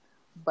people,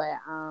 but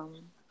I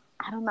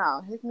don't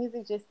know. His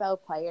music just so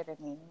player to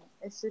me.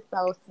 It's just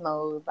so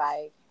smooth.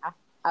 Like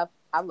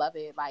I love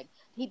it. Like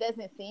he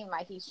doesn't seem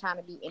like he's trying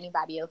to be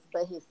anybody else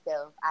but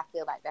himself. I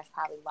feel like that's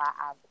probably why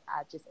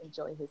I just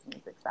enjoy his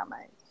music so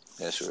much.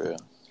 That's real.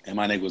 And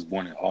my nigga was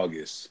born in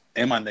August.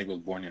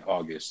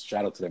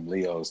 Shout out to them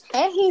Leos.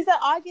 And he's an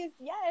August.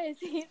 Yes,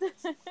 he's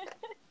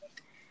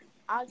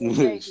August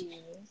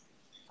baby.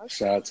 Okay.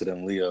 Shout out to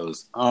them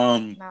Leos. Nah,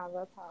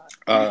 real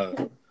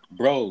talk.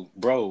 Bro,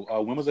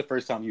 when was the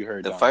first time you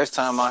heard Dom? The first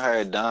time I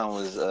heard Dom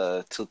was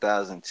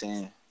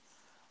 2010.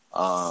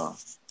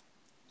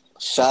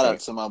 Shout out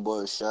to my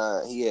boy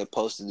Rashad. He had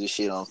posted this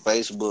shit on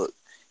Facebook.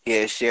 He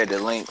had shared the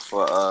link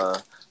for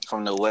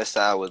From the West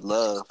Side with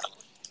Love,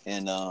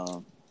 and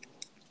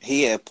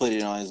he had put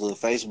it on his little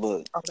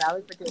Facebook. Oh, that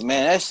was a good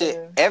man, that shit.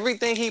 Too.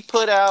 Everything he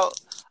put out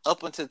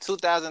up until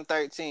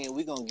 2013,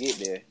 we gonna get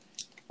there,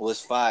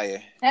 was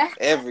fire.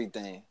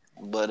 Everything,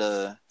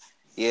 but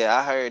yeah,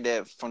 I heard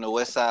that From the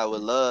West Side with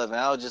Love, and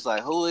I was just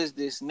like, who is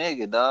this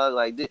nigga, dog?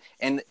 Like this,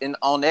 and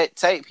on that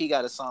tape, he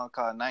got a song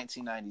called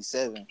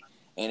 1997.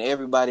 And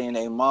everybody and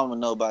their mama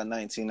know about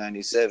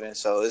 1997.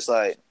 So it's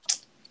like,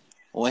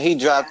 when he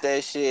dropped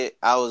that shit,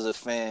 I was a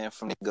fan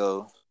from the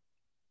go.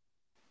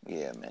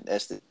 Yeah, man,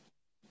 that's the...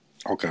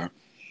 Okay.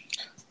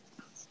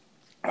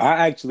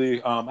 I actually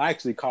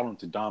caught on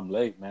to Dom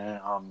late, man.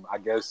 I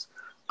guess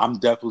I'm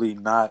definitely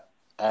not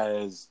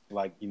as,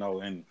 like, you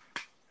know, and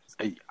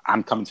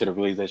I'm coming to the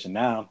realization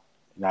now,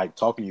 like,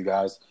 talking to you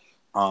guys,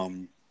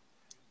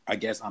 I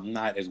guess I'm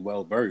not as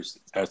well-versed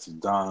as to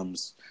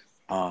Dom's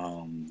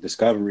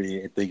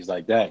discovery and things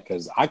like that,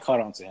 because I caught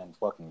on to him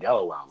fucking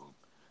Yellow Album.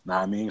 Know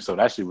what I mean? So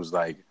that shit was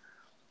like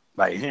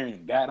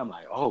hearing that, I'm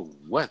like, oh,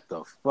 what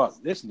the fuck?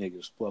 This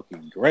nigga's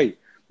fucking great.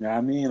 You know what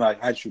I mean?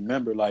 Like, I just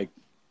remember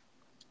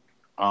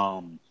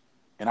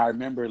and I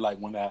remember like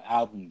when that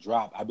album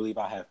dropped, I believe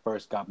I had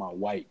first got my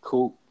white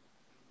coupe.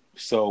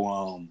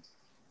 So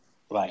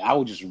like I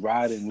would just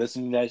ride and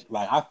listen to that.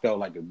 Like I felt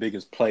like the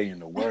biggest player in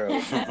the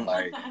world.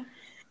 Like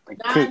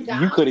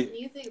You could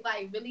music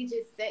like really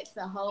just sets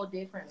a whole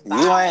different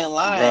vibe. You ain't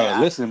lying.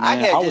 Bro, listen,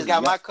 man. I just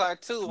got my car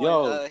too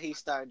when he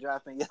started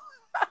dropping.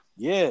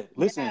 Yeah,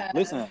 listen. I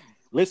was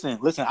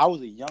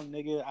a young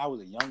nigga.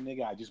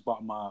 I just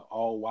bought my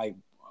all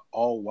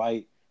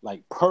white,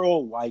 like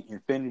pearl white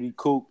Infiniti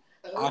coupe.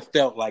 I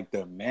felt like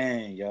the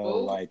man, yo.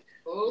 Like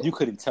you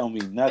couldn't tell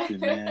me nothing,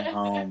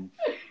 man.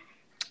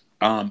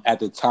 At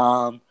the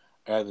time,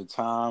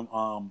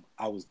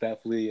 I was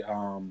definitely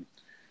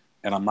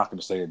and I'm not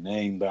gonna say a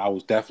name, but I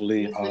was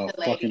definitely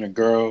fucking a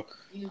girl.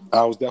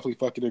 I was definitely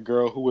fucking a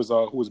girl who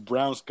was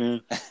brown skin.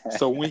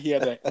 So when he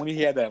had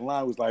that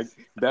line, it was like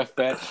that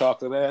fat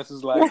chocolate ass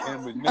is like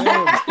Eminem.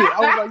 I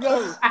was like,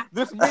 yo,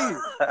 this me.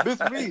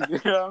 You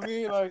know what I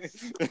mean? Like,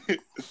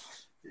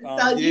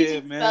 so you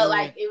just felt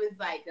like it was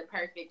like the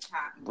perfect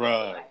time,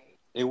 bro. Like,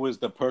 it was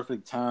the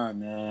perfect time,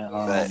 man.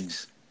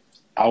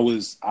 I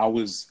was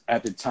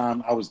at the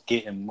time I was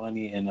getting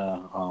money in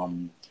a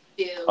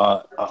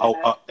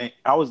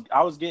I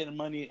was getting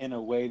money in a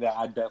way that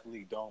I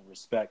definitely don't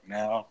respect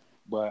now.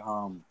 But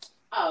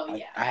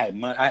I had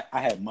money.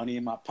 I had money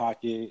in my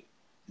pocket. You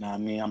know what I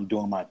mean? I'm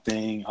doing my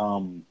thing.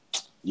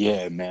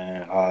 Yeah,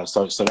 man.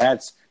 So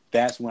that's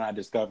when I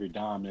discovered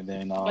Dom, and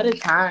then what a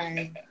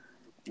time.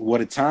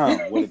 What a time.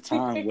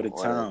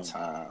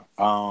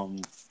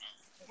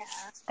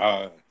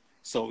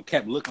 So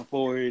kept looking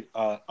forward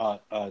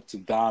to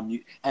Dom,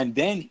 and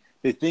then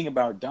the thing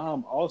about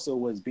Dom also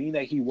was being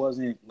that he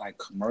wasn't like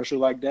commercial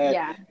like that.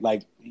 Yeah.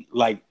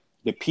 Like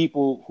the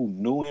people who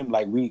knew him,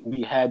 like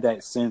we had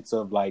that sense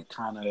of like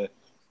kind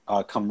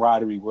of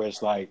camaraderie where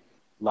it's like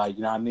you know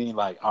what I mean?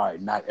 Like, all right,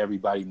 not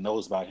everybody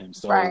knows about him.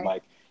 So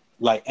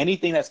like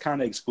anything that's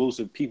kind of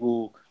exclusive,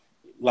 people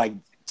like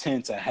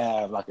tend to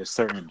have like a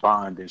certain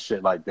bond and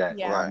shit like that.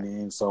 Yeah. You know what I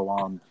mean?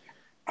 So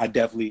I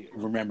definitely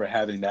remember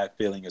having that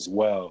feeling as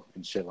well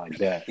and shit like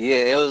that. Yeah,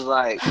 it was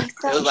like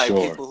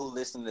sure. People who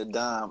listen to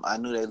Dom, I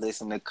knew they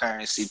listened to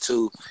Currency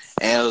too,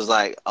 and it was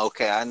like,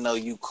 okay, I know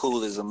you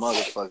cool as a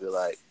motherfucker,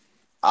 like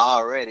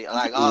already,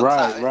 like all the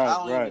time. I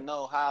don't even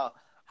know how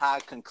I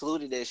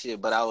concluded that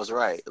shit, but I was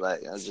right.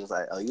 Like I was just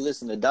like, oh, you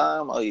listen to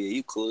Dom? Oh yeah,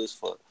 you cool as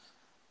fuck.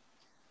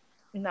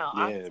 No,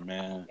 yeah,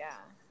 man. Yeah,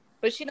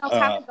 but you know,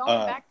 kind of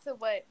going back to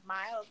what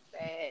Miles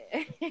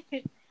said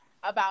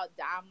about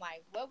Dom,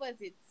 like what was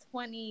it?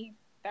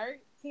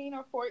 2013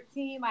 or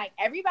 14, like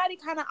everybody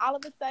kind of all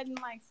of a sudden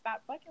like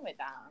stopped fucking with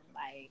Dom.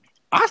 Like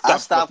I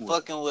stopped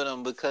fucking with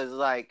him because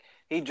like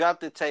he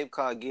dropped a tape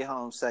called "Get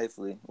Home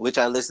Safely," which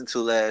I listened to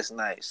last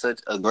night.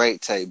 Such a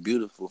great tape,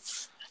 beautiful.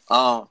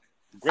 I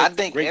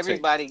think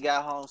everybody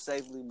got home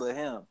safely but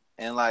him.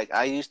 And like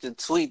I used to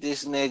tweet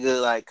this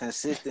nigga like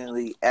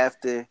consistently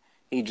after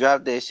he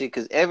dropped that shit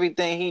because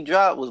everything he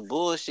dropped was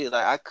bullshit.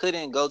 Like I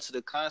couldn't go to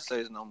the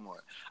concerts no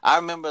more. I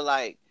remember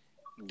like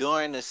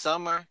during the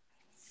summer,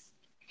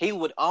 he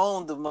would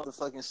own the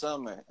motherfucking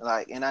summer.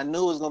 Like, and I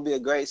knew it was gonna be a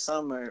great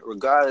summer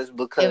regardless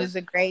because it was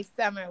a great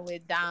summer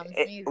with Dom's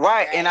music.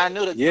 Right, and I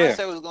knew the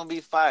concert was gonna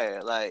be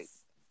fire. Like,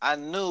 I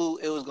knew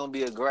it was gonna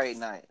be a great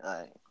night.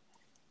 Like,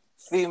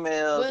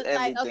 females,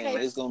 everything,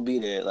 it's gonna be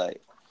there.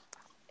 Like,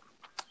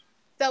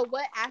 so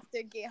what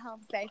after Get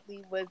Home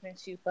Safely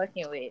wasn't you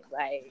fucking with?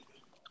 Like,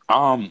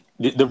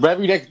 the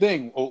very next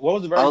thing. What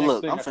was the very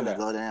next thing? I'm finna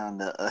go down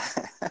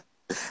the.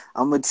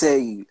 I'm gonna tell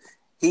you,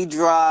 he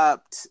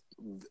dropped.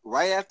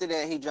 Right after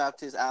that, he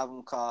dropped his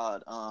album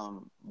called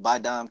By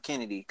Dom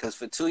Kennedy. Because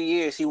for 2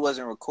 years, he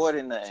wasn't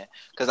recording nothing.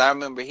 Because I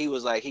remember he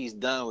was like, he's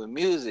done with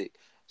music.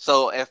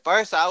 So at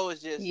first, I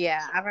was just...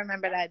 Yeah, I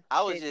remember that.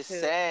 I was just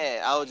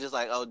sad. I was just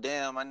like, oh,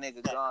 damn, my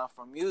nigga gone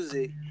from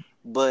music.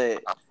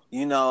 But,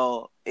 you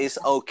know, it's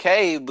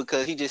okay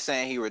because he just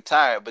saying he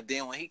retired. But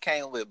then when he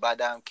came with By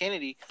Dom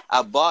Kennedy,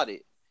 I bought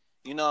it.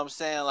 You know what I'm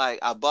saying? Like,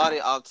 I bought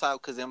it off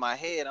top because in my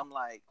head, I'm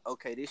like,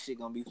 okay, this shit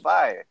gonna be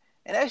fire.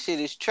 And that shit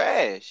is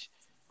trash.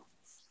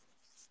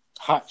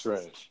 Hot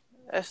trash.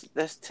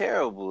 That's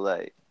terrible.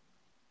 Like,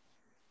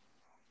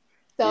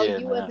 so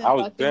you wasn't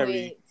fucking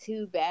with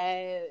Too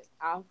Bad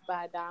off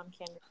by Dom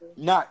Kennedy?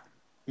 Nah.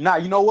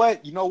 You know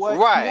what?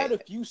 Right. He had a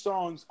few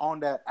songs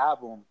on that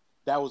album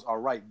that was all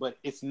right, but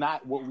it's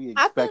not what we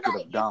expected I feel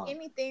like of Dom. If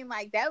anything,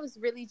 like that was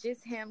really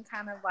just him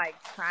kind of like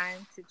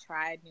trying to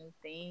try new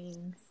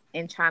things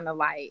and trying to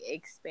like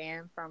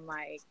expand from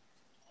like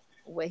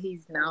what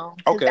he's known.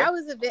 Okay. That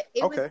was it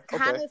was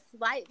kind of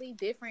slightly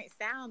different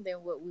sound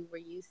than what we were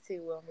used to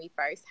when we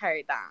first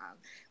heard Dom.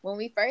 When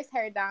we first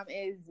heard Dom,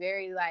 it was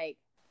very like,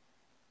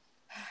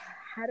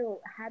 how do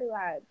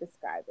I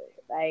describe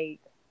it?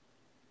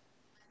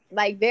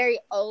 Like very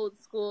old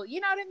school, you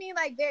know what I mean?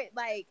 Like they're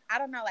like, I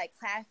don't know, like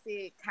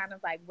classic kind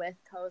of like West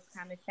Coast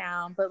kind of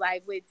sound. But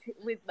like with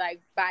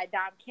like by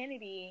Dom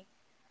Kennedy,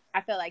 I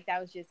felt like that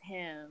was just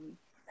him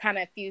kind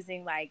of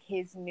fusing like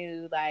his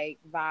new like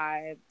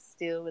vibe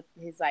still with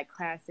his like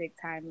classic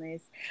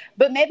timeless,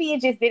 but maybe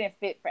it just didn't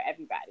fit for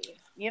everybody,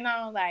 you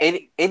know?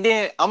 Like it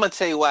didn't. I'm gonna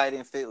tell you why it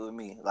didn't fit with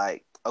me.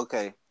 Like,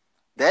 okay,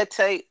 that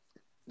tape,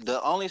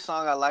 the only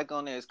song I like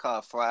on there is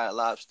called Fried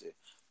Lobster.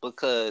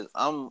 because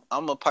I'm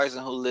a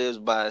person who lives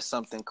by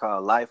something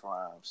called life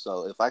rhymes.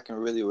 So if I can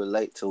really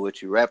relate to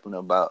what you're rapping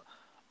about,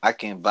 I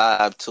can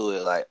vibe to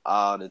it like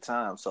all the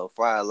time. So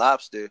Fried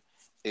Lobster,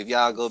 if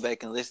y'all go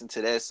back and listen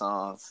to that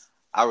song,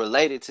 I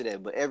related to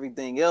that. But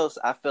everything else,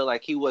 I feel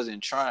like he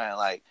wasn't trying.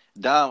 Like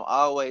Dom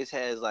always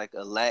has like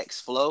a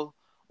lax flow,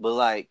 but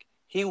like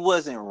he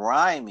wasn't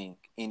rhyming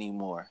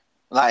anymore.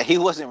 Like he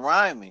wasn't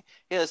rhyming.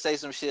 He'll say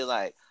some shit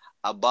like,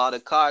 "I bought a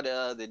car the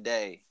other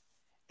day,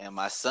 and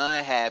my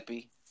son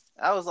happy."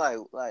 I was like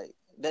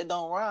that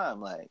don't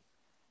rhyme. Like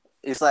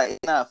it's like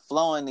it's not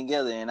flowing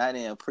together, and I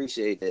didn't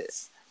appreciate that.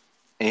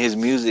 And his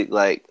music,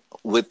 like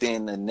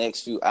within the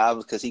next few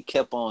albums, because he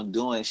kept on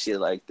doing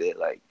shit like that.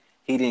 Like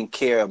he didn't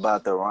care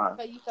about the rhyme.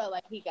 So you felt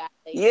like he got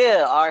lazy.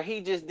 Yeah, or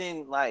he just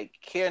didn't like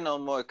care no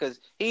more. Because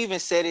he even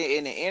said it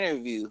in the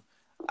interview.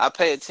 I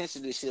pay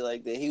attention to shit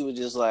like that. He was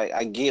just like,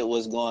 I get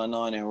what's going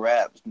on in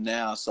rap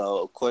now,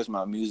 so of course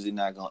my music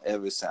not gonna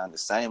ever sound the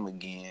same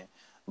again.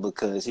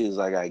 Because he was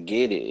like, I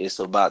get it. It's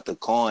about the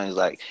coins.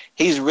 Like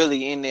he's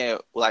really in there,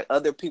 like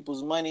other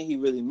people's money. He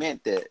really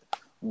meant that.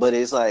 But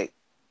it's like,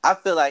 I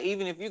feel like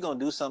even if you're gonna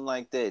do something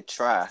like that,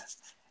 try.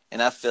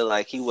 And I feel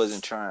like he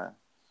wasn't trying.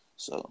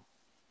 So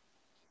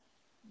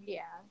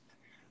yeah.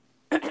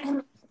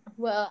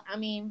 Well, I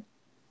mean,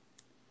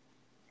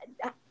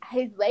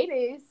 his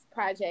latest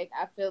project,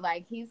 I feel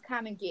like he's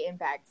kind of getting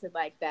back to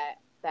like that.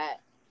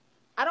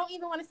 I don't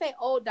even want to say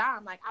old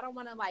Dom. Like I don't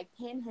want to like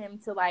pin him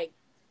to like,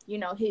 you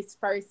know, his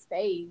first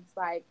phase.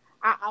 Like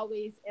I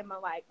always am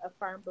a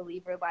firm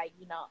believer. Like,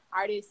 you know,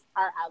 artists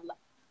are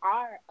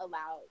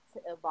allowed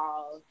to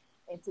evolve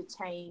and to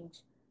change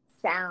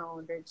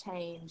sound or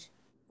change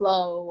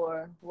flow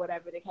or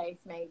whatever the case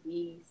may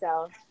be.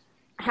 So,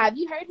 have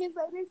you heard his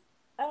latest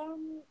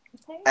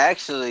tape?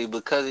 actually,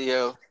 because of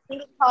your, I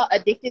think it's called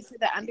 "Addicted to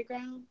the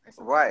Underground" or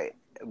something. right,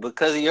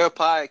 because of your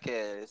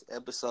podcast,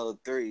 episode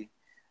 3,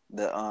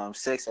 the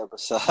sex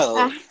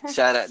episode.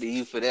 Shout out to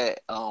you for that.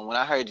 When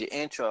I heard your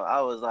intro,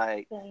 I was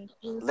like,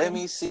 let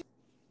me see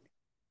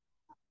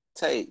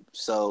tape.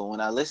 So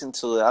when I listened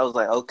to it, I was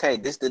like, okay,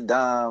 this the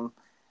Dom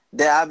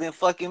that I've been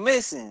fucking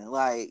missing.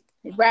 Like,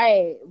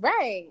 right.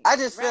 I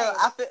just feel,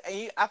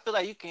 I feel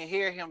like you can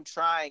hear him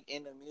trying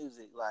in the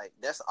music. Like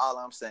that's all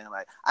I'm saying.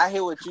 Like I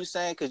hear what you're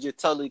saying because you're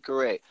totally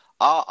correct.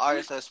 All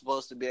artists are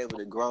supposed to be able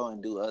to grow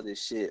and do other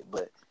shit,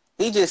 but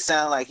he just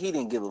sounded like he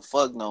didn't give a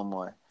fuck no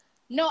more.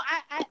 No,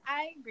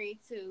 I agree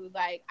too.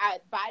 Like,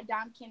 by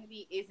Dom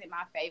Kennedy isn't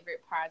my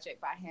favorite project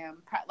by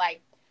him.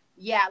 Like,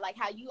 yeah, like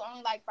how you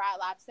only like Fried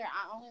Lobster,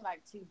 I only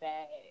like Too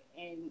Bad,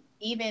 and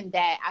even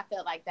that, I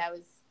felt like that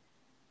was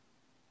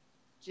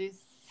just.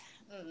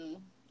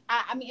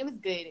 I mean, it was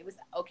good. It was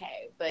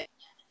okay, but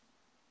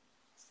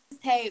this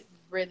tape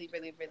really,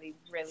 really, really,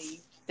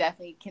 really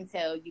definitely can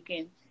tell. You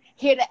can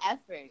hear the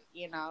effort.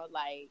 You know,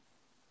 like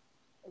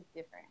it's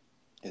different.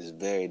 It's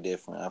very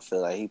different. I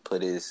feel like he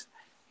put his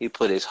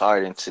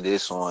heart into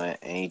this one,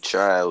 and he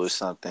tried with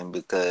something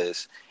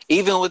because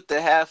even with the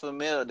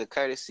 $500,000, the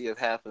courtesy of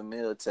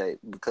 $500,000 tape,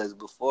 because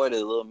before the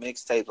little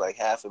mixtape like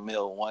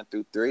 $500,000 1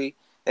 through 3,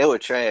 they were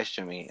trash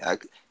to me.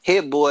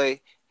 Hit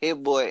Boy,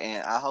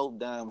 and I hope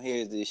Dom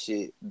hears this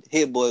shit.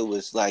 Hit Boy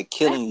was like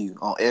killing you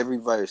on every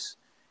verse.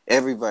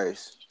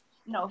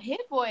 No,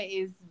 Hit Boy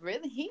he's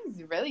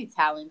really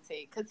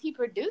talented because he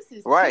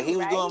produces. Right, too, he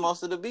was right? doing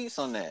most of the beats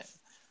on that.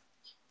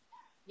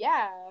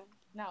 Yeah,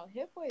 no,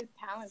 Hit Boy is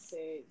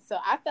talented. So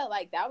I felt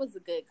like that was a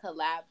good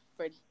collab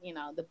for, you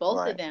know, the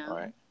both of them.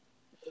 Right.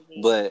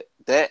 But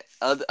that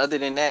other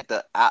than that,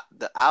 the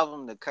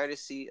album, the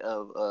courtesy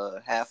of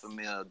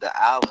 $500,000, the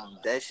album,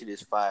 that shit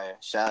is fire.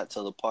 Shout out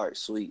to the Park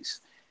Sweets.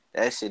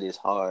 That shit is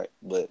hard,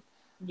 but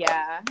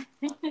yeah.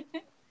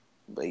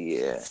 But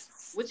yeah.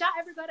 Would y'all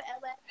ever go to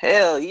LA?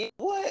 Hell yeah.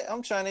 What?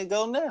 I'm trying to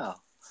go now.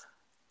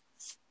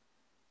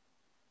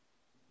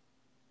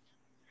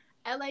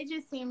 LA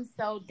just seems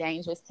so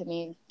dangerous to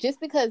me. Just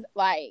because,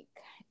 like,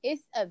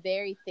 it's a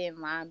very thin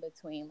line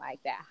between, like,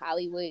 that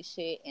Hollywood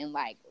shit and,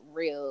 like,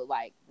 real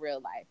life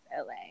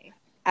LA.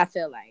 I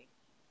feel like.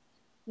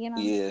 You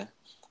know? Yeah.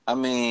 I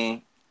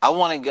mean, I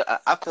want to go.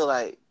 I feel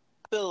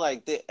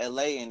like that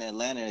LA and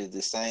Atlanta is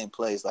the same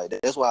place. Like,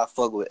 that's why I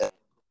fuck with LA.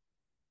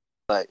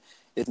 Like,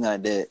 it's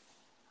not that.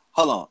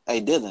 Hold on.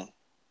 Hey, Dylan.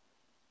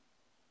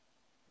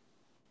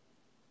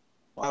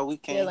 Why we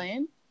can't?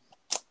 Dylan?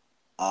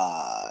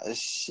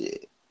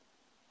 Shit.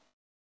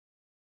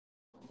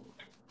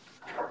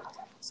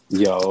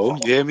 Yo, you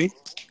hear me?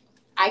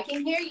 I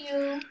can hear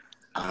you.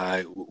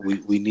 Alright,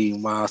 we need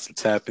Miles to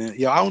tap in.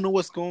 Yo, I don't know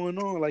what's going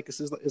on. Like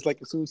it's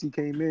like as soon as he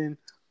came in,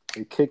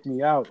 they kicked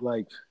me out.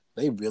 Like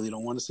they really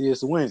don't want to see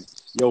us win.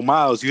 Yo,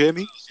 Miles, you hear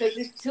me? Because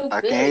it's too good.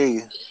 I can hear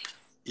you.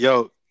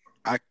 Yo,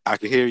 I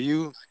can hear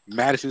you.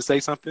 Madison, say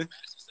something.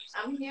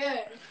 I'm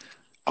here.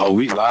 Oh,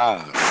 we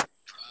live.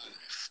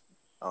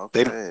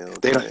 Okay,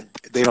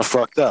 they don't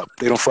fucked up.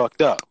 They don't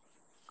fucked up.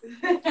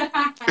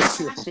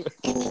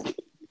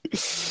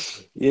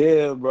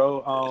 Yeah,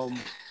 bro.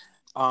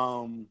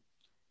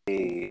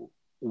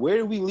 Where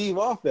did we leave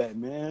off at,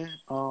 man?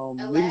 LA.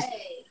 Niggas,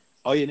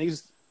 oh yeah,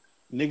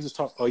 niggas was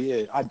talking. Oh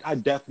yeah, I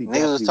definitely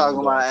Niggas was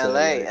talking want to about go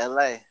out to LA,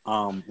 LA. You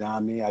know what I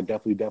mean? I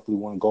definitely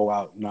want to go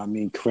out. You know what I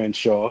mean?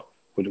 Crenshaw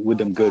with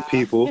them good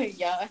people.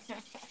 Yeah.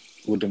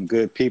 With them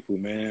good people,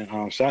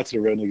 man. Shout out to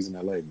the real niggas in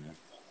LA, man.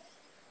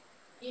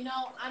 You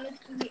know,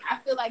 honestly, I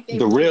feel like they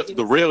the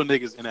real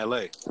niggas in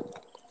LA.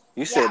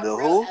 You said the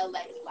who? LA,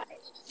 like.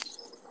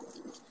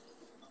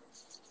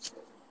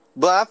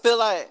 But I feel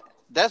like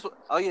that's what.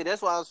 Oh yeah,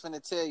 that's what I was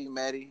finna tell you,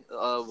 Maddie.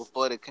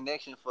 Before the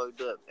connection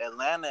fucked up,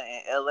 Atlanta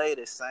and LA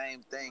the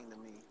same thing to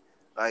me.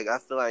 Like I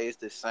feel like it's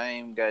the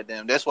same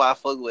goddamn. That's why I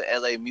fuck with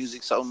LA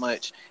music so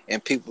much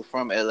and people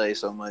from LA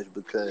so much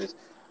because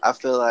I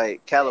feel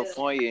like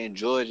California and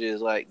Georgia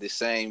is like the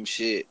same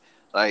shit.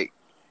 Like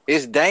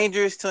it's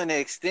dangerous to an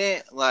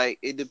extent. Like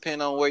it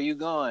depends on where you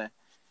going.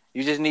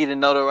 You just need to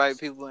know the right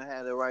people and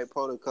have the right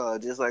protocol.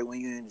 Just like when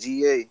you're in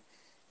GA.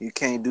 You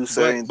can't do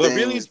certain things.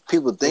 Really,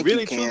 people think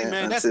really, you can truly,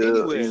 man, that's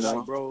anywhere, you know,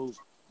 like, bro.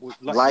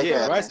 Like, life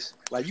happens. Right?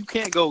 Like you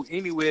can't go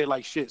anywhere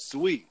like shit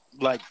sweet.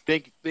 Like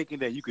thinking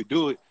that you could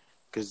do it,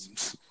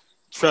 because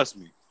trust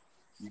me,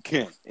 you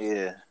can't.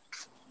 Yeah.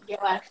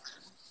 Yeah.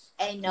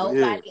 Ain't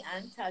nobody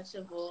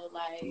untouchable.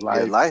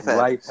 Like life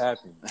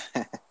happens.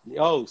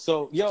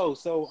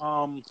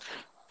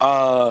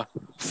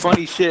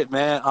 Funny shit,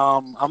 man.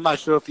 I'm not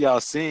sure if y'all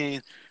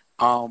seen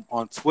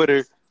on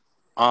Twitter.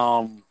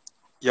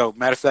 Yo,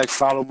 matter of fact,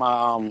 follow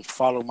my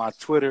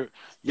Twitter.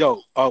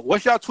 Yo,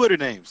 what's y'all Twitter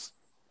names?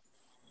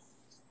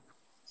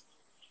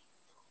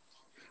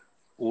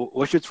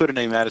 What's your Twitter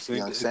name, Madison?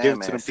 Young Sam,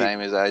 man.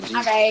 Same as IG.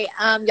 All right.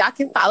 Y'all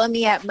can follow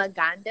me at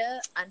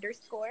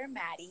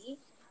Maganda_Maddie.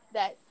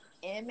 That's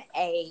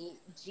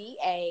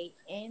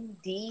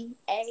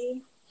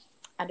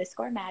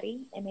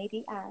MAGANDA_Maddie.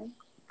 MADI.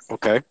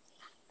 Okay.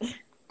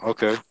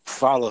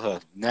 Follow her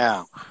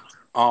now.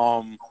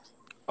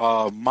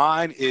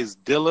 Mine is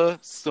Dilla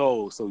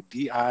Soul, so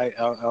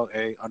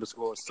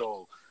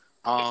DILLA_Soul.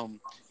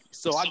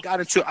 So I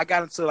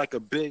got into like a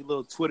big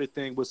little Twitter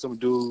thing with some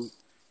dude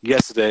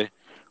yesterday.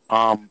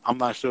 I'm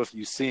not sure if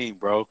you seen,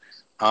 bro.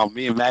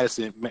 Me and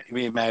Madison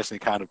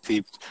kind of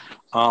peeped.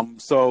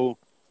 So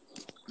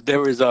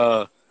there was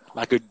a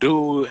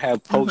dude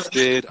had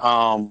posted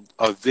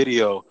a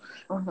video.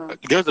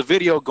 There's a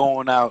video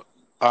going out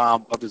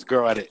of this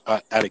girl at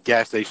a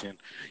gas station,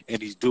 and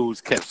these dudes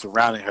kept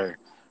surrounding her.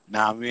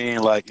 Now I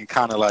mean, like, and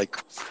kind of like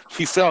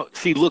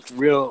she looked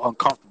real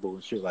uncomfortable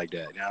and shit like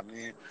that. You know what I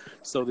mean?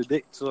 So the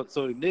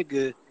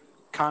nigga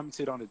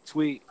commented on the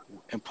tweet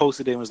and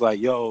posted it and was like,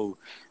 "Yo,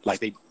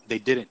 like they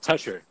didn't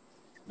touch her." You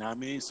know what I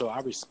mean? So I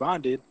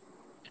responded,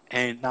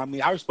 and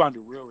I responded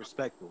real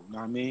respectful. You know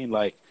what I mean?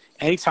 Like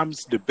anytime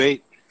it's a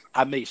debate,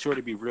 I make sure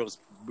to be real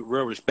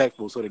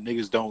respectful so the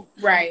niggas don't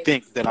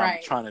think that I'm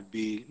trying to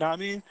be. You know what I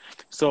mean?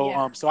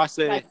 So so I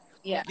said. Like,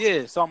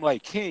 yeah, so I'm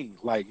like, King,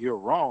 like, you're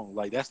wrong.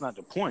 Like, that's not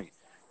the point.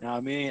 You know what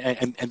I mean?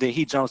 And then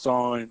he jumps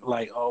on,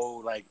 like, oh,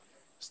 like,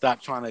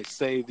 stop trying to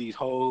save these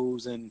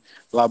hoes and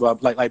blah, blah,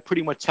 like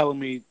pretty much telling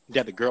me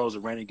that the girl's a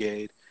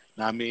renegade. You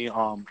know what I mean?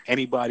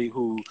 Anybody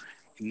who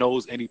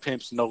knows any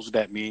pimps knows what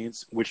that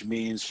means, which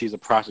means she's a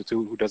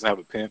prostitute who doesn't have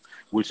a pimp,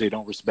 which they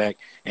don't respect.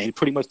 And he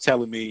pretty much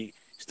telling me,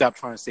 stop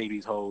trying to save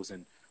these hoes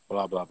and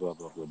blah, blah, blah,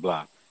 blah, blah,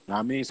 blah. You know what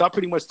I mean? So I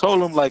pretty much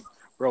told him, like,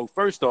 bro,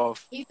 first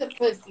off, he's a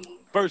pussy.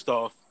 First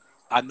off,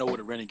 I know what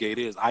a renegade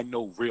is. I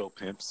know real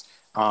pimps,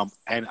 and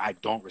I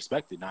don't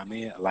respect it. Know what I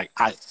mean, like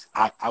I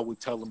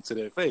would tell them to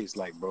their face,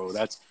 like, bro,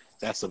 that's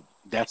a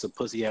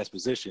pussy ass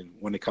position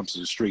when it comes to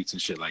the streets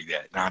and shit like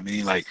that. Know what I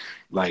mean,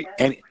 like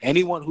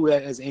anyone who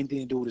has anything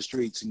to do with the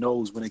streets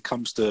knows when it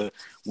comes to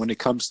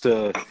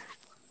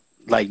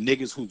like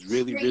niggas who's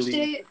really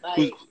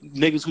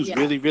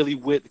really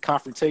with the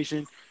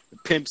confrontation. The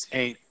pimps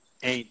ain't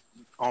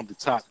on the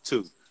top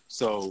too.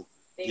 So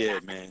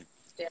man.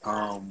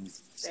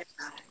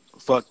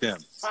 Fuck them.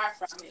 Far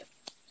from it.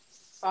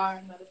 Far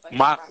motherfucking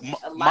from it.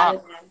 A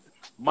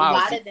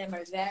lot of them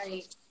are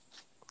very.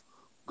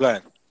 Go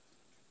ahead.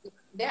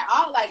 They're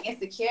all like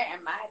insecure,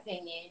 in my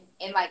opinion,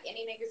 and like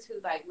any niggas who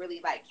like really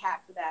like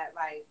cap to that,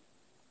 like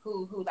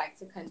who like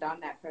to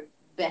condone that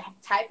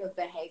type of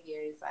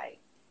behavior is like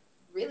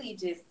really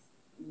just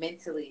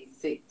mentally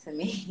sick to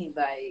me.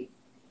 Like,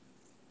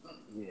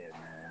 yeah,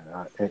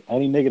 man.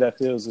 Any nigga that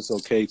feels it's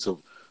okay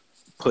to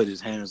put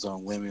his hands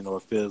on women, or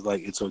feels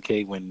like it's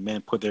okay when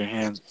men put their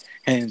hands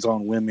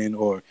on women,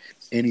 or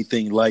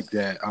anything like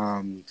that.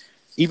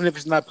 Even if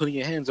it's not putting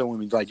your hands on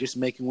women, like just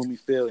making women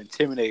feel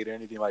intimidated or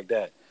anything like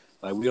that.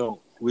 Like we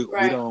don't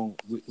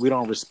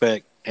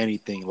respect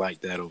anything like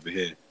that over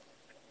here.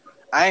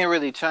 I ain't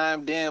really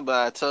chimed in,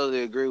 but I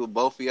totally agree with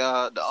both of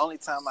y'all. The only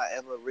time I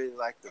ever really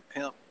liked the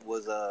pimp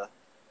was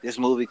this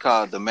movie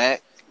called The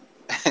Mac.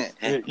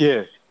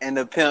 Yeah. And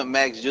the pimp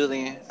Max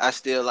Julian, I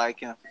still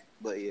like him,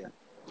 but yeah.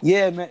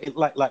 Yeah, man.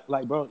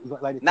 Like, bro.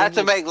 Like, not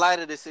to make light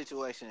of the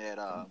situation at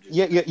all.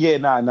 Yeah.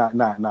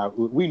 Nah.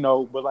 We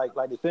know, but like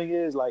the thing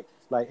is, like,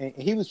 and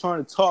he was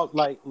trying to talk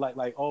like,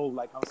 oh,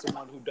 like I'm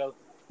someone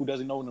who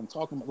doesn't know what I'm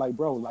talking about. Like,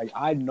 bro, like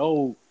I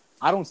know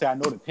I don't say I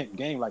know the pimp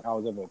game like I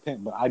was ever a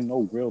pimp, but I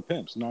know real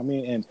pimps. You know what I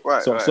mean? And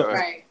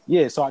right.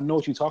 Yeah, so I know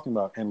what you're talking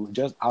about, and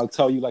just I'll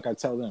tell you like I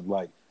tell them,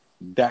 like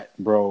that,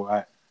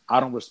 bro. I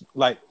don't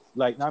like.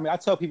 I mean, I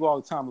tell people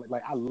all the time,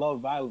 like I love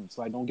violence.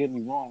 Like, don't get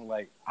me wrong.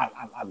 Like,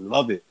 I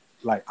love it.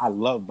 Like, I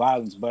love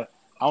violence, but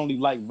I only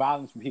like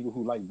violence from people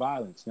who like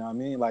violence. You know what I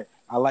mean? Like,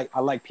 I like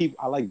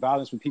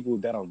violence from people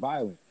that are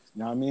violent. You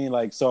know what I mean?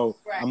 Like, so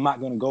I'm not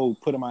gonna go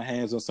put my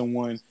hands on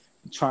someone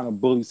trying to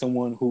bully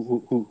someone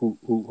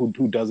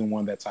who doesn't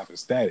want that type of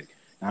static. You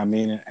know what I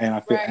mean? And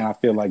I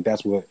feel like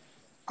that's what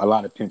a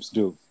lot of pimps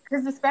do.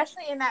 Because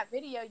especially in that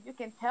video, you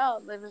can tell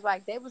it was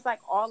like they was like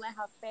all in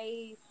her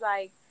face,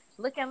 like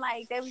looking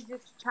like they was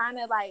just trying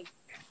to like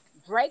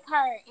break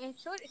her, and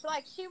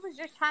she was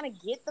just trying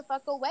to get the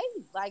fuck away.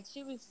 Like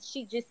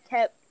she just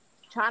kept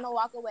trying to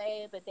walk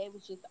away, but they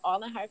was just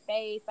all in her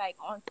face, like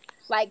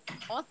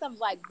on some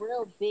like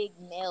real big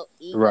male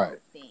ego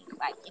thing.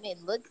 Like, and it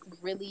looks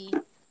really,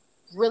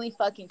 really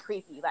fucking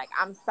creepy. Like,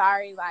 I'm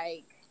sorry,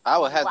 like I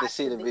would have to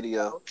see the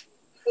video.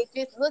 It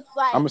just looks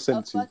like I'm gonna send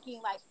it to fucking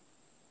you. Like,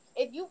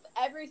 if you've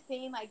ever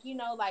seen like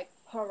like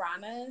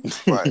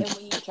piranhas, right? And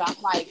when you drop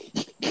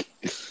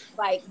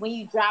when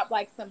you drop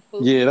like some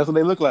food, yeah, that's what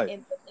they look like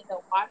in the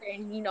water,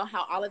 and you know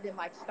how all of them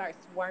like start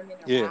swarming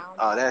around.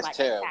 Oh, that's like,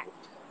 terrible.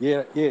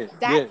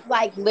 That's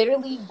like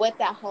literally what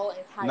that whole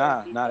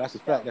entire Nah, that's a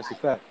fact. That's a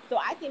fact. So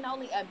I can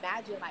only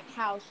imagine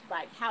how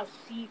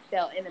she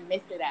felt in the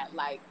midst of that.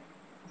 Like,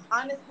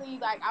 honestly,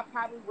 like I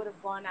probably would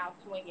have gone out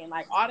swinging.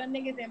 Like, all the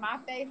niggas in my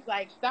face,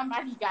 like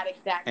somebody got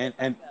exactly.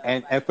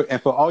 And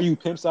for all you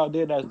pimps out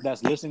there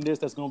that's listening to this,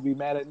 that's gonna be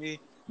mad at me.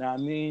 Know what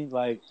I mean?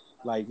 Like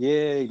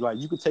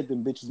you could take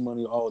them bitches'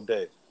 money all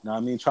day. Know what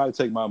I mean? Try to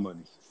take my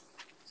money.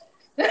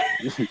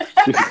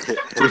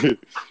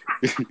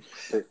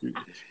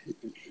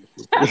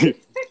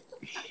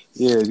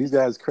 Yeah, these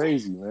guys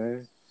crazy,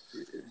 man.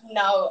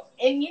 No,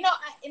 and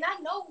I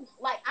know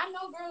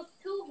girls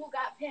too who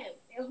got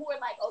pimps and who are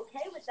like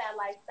okay with that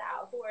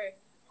lifestyle,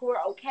 who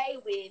are okay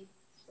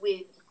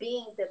with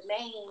being the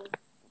main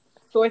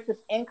source of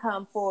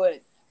income for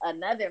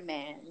another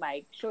man.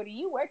 Like, shorty,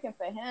 you working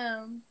for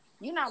him.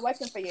 You're not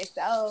working for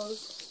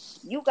yourself.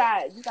 You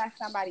got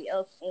somebody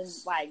else in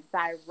like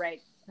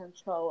direct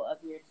control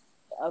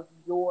of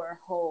your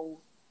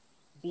whole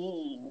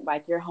being,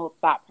 like your whole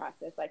thought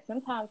process. Like,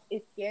 sometimes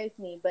it scares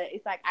me, but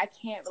it's like I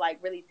can't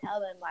like really tell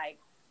them like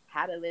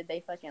how to live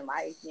their fucking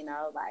life,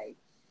 like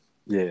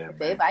if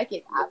they like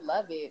it, I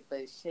love it,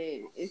 but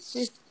shit, it's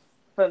just,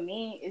 for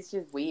me, it's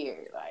just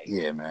weird. Like,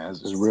 yeah, man,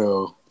 it's just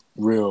real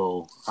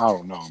I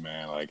don't know,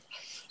 man. Like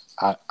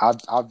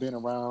I've been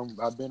around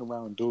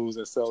dudes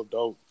that sell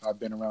dope. I've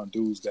been around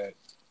dudes that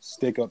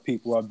stick up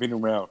people. I've been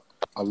around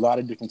a lot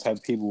of different type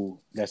of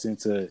people that's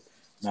into,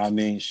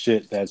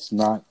 shit that's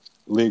not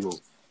legal.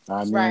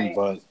 I mean,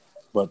 right.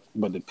 but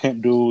the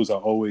pimp dudes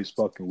are always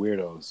fucking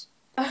weirdos.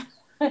 Yeah,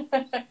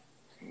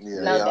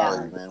 no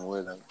doubt, man.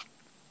 With them.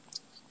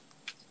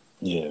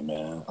 Yeah,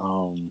 man.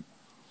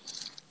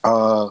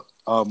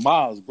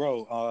 Miles,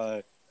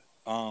 bro.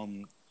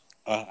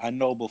 I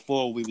know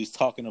before we was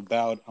talking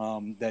about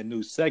that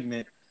new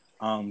segment,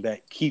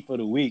 that Keith of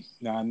the week.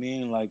 You know what I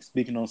mean? Like,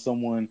 speaking on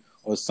someone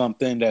or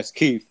something that's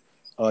Keith.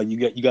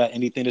 You got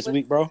anything this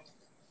week, bro?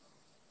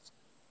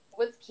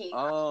 What's Keith?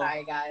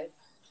 Sorry, guys.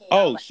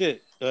 Oh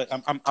shit!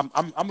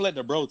 I'm letting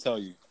the bro tell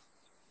you.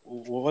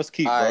 What's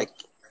Keith, bro? Right.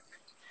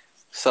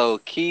 So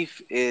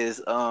Keith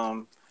is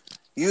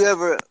you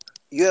ever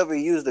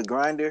used a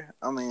grinder?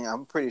 I mean,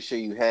 I'm pretty sure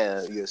you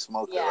have. You're a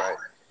smoker, right?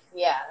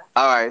 Yeah.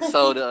 All right.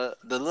 So the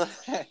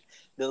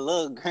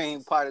little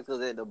green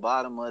particles at the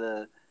bottom of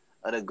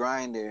the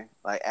grinder,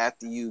 like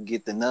after you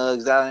get the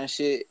nugs out and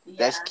shit,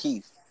 that's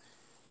Keith.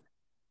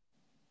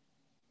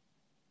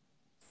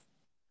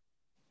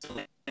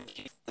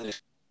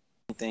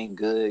 Anything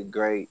good,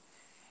 great,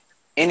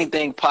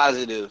 anything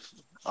positive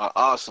or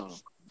awesome,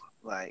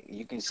 like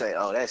you can say,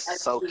 "Oh,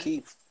 that's so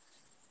Keith."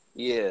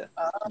 Yeah,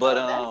 but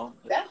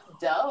that's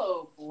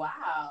dope.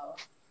 Wow,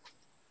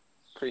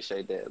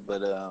 appreciate that.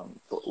 But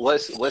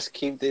what's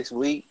Keith this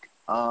week?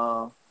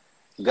 God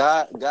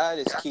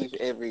is Keith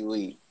every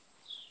week,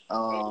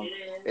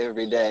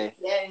 every day.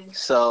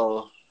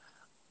 So,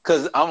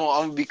 cause I'm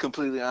gonna be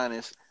completely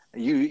honest.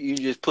 You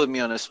just put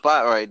me on the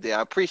spot right there.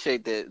 I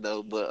appreciate that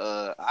though, but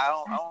I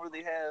don't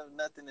really have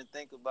nothing to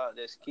think about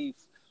that's Keith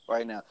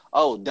right now.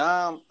 Oh,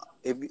 Dom,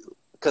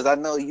 because I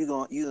know you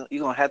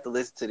gonna have to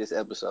listen to this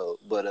episode,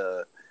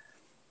 but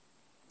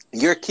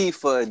you're Keith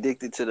for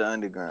Addicted to the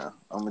Underground.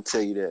 I'm gonna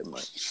tell you that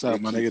much. Shout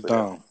out my nigga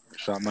Dom.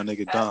 Shout out my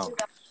nigga Dom.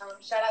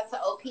 Shout out to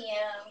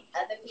OPM.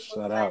 Other people's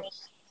money.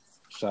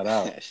 Shout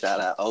out. Shout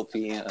out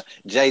OPM.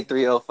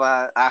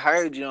 J305. I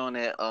heard you on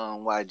that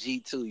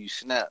YG2. You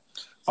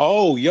snapped.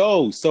 Oh,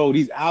 yo. So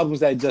these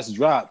albums that just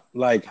dropped,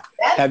 like,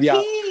 that's have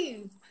y'all?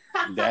 Keith.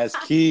 That's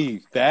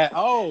Keith.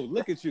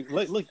 Look at you.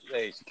 Look.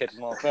 Hey, she catches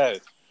on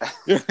fast.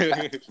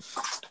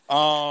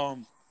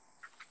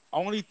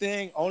 Only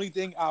thing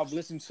I've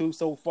listened to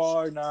so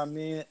far, know what I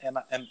mean? And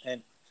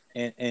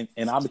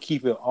I'm gonna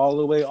keep it all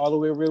the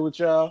way real with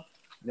y'all.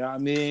 You know what I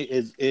mean?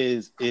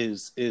 Is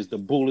the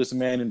bullest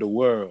man in the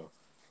world.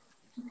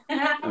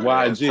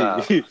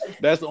 YG.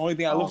 That's the only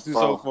thing I listened to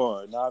so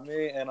far. You know what I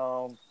mean?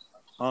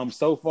 And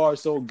so far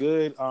so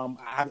good. I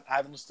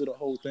haven't listened to the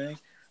whole thing.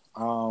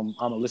 I'm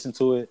gonna listen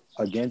to it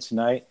again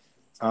tonight.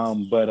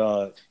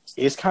 But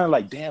it's kind of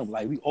like, damn,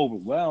 like we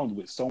overwhelmed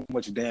with so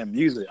much damn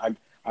music.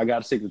 I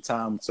gotta take the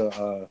time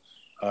to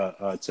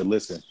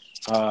listen.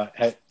 To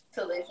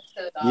listen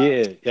to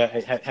it.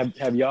 Yeah.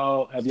 Have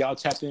y'all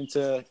tapped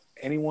into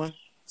anyone?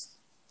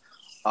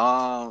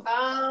 I'm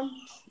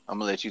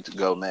gonna let you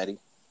go, Maddie.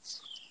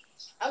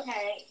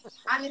 Okay,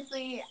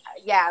 honestly,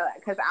 yeah,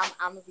 because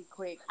I'm gonna be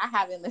quick. I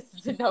haven't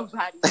listened to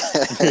nobody,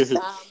 to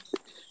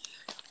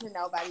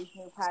nobody's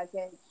new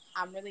project.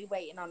 I'm really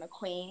waiting on the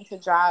Queen to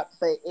drop,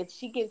 but if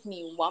she gives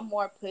me one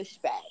more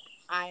pushback,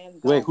 I am.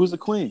 Wait, who's the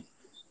Queen?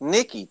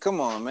 Nicki. Come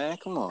on, man.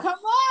 Come on.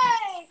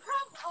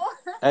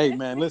 Hey,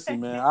 man, listen,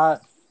 man.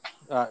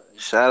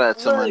 Shout out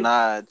to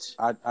Minaj.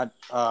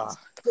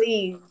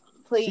 Please.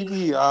 She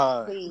be,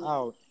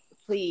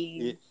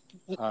 please.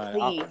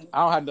 I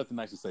don't have nothing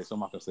nice to say, so I'm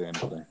not gonna say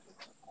anything.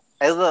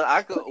 Hey, look,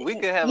 we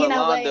could have a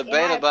long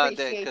debate about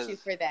that. I appreciate you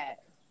for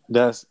that.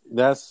 That's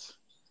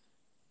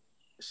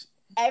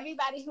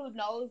everybody who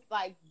knows,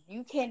 like,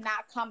 you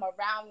cannot come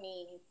around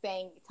me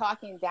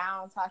talking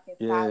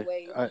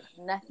sideways,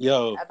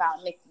 nothing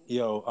about Nicki.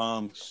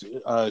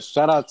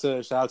 Shout out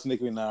to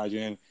Nicki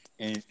Minaj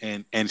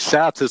and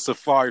shout out to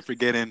Safari for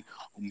getting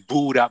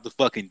booed out the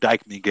fucking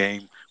Dykeman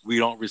game. We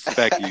don't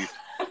respect you.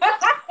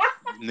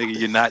 Nigga,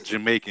 you're not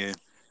Jamaican.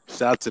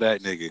 Shout out to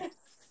that nigga.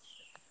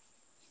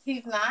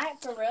 He's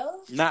not, for real?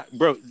 Not,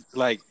 bro.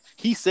 Like,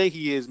 he say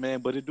he is,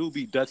 man, but it do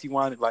be Dutty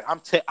Wine. Like, I'm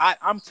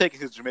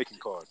taking his Jamaican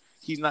card.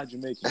 He's not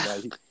Jamaican.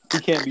 Like, he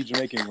can't be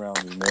Jamaican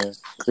around me, man.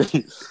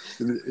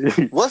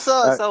 What's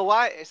up? So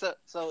why?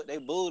 So they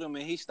booed him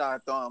and he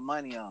started throwing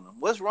money on him.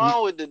 What's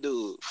wrong with the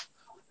dude?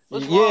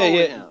 What's wrong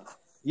with him?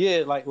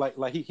 Yeah,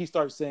 like he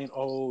starts saying,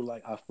 "Oh,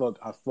 like I fuck,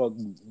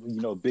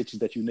 bitches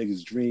that you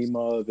niggas dream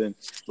of," and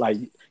like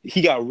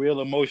he got real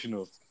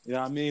emotional. You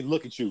know what I mean?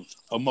 Look at you,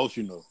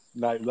 emotional,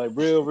 like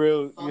real,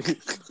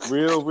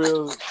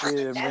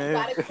 yeah,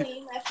 man.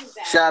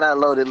 Shout out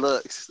Loaded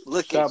Looks.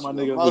 Look at my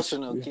nigga,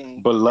 emotional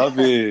king,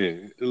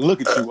 beloved. Look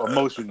at you,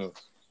 emotional.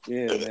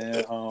 Yeah,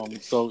 man.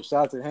 So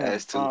shout out to him.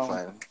 That's too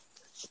funny.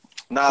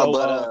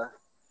 But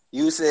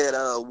you said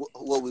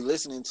what we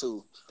listening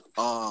to.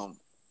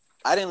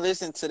 I didn't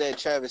listen to that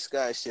Travis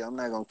Scott shit. I'm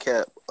not gonna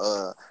cap.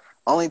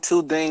 Only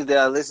two things that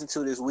I listened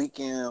to this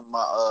weekend.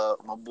 My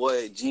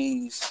boy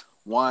G's,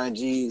 Warren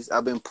G's.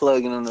 I've been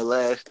plugging on the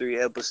last 3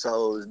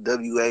 episodes.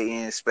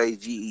 WAN space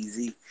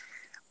GEZ.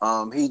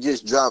 He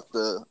just dropped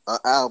an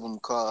album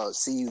called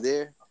See You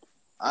There.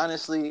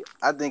 Honestly,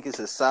 I think it's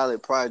a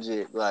solid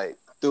project. Like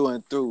through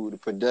and through, the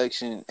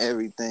production,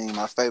 everything.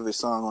 My favorite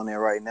song on there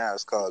right now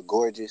is called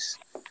Gorgeous,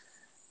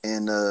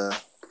 and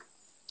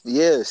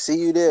yeah, See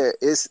You There.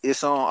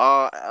 It's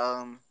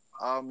on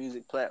all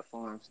music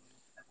platforms,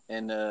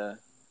 and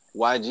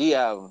YG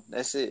album.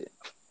 That's it.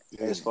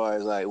 Yeah. As far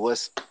as like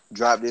what's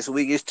dropped this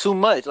week, it's too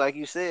much. Like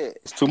you said,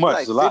 it's too much.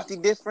 Like it's a lot.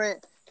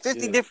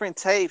 50 different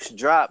tapes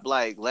dropped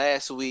like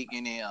last week,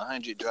 and then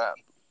 100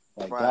 dropped.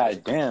 Like,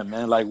 god damn,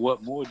 man. Like,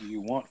 what more do you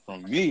want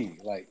from me?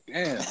 Like,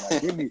 damn.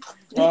 Like, give me. You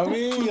know what I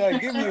mean?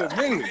 Like, give me a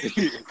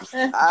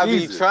minute. I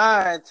be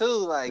trying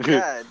too. Like,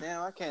 god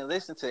damn, I can't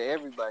listen to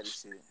everybody's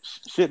shit.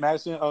 Shit,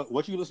 Madison.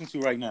 What you listen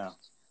to right now?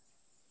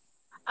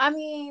 I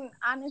mean,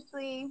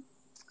 honestly,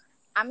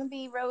 I'm gonna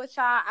be real with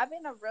y'all. I've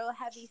been a real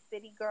heavy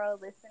City Girl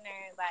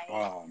listener. Like,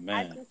 oh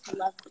man, I just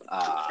love them.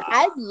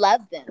 I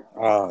love them.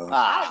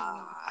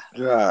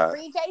 God.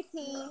 Free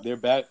JT. They're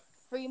back.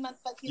 Free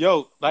motherfuckers.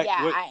 Yo, like,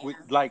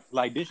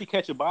 did she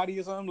catch a body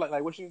or something?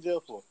 Like, what's she in jail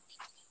for?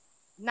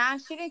 Nah,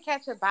 she didn't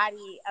catch a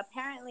body.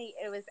 Apparently,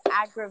 it was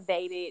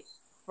aggravated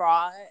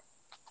fraud.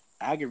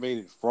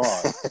 Aggravated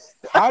fraud.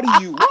 How do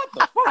you? What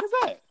the fuck is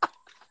that?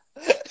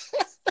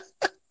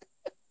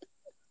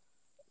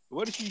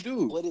 What did she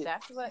do?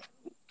 That's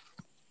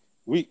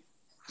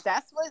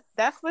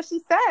what she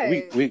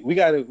said. We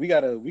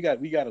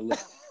gotta look.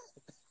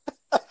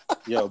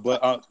 Yo,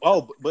 but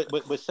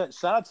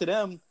shout out to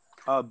them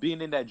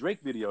being in that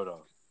Drake video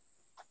though.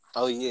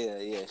 Oh yeah.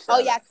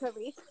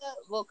 Carisha.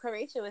 Well,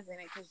 Carisha was in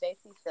it because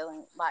JC's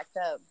still locked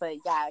up. But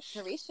yeah,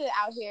 Carisha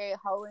out here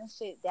holding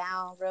shit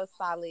down, real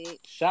solid.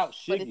 Shout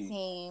Shiggy for the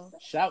team.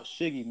 Shout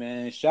Shiggy,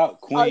 man.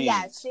 Shout Queen. Oh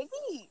yeah,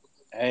 Shiggy.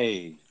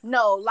 Hey.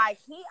 No, like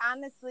he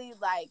honestly,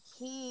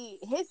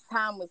 his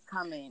time was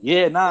coming.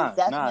 Yeah,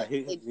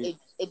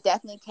 it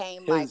definitely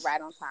came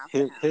right on time.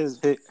 His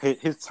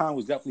time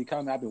was definitely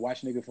coming. I've been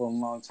watching nigga for a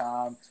long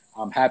time.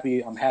 I'm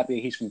happy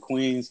he's from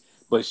Queens.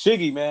 But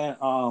Shiggy, man,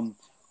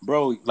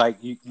 bro, like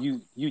you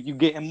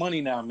getting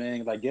money now,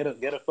 man. Like get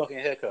a fucking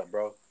haircut,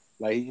 bro.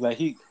 Like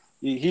he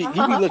be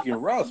looking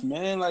rough,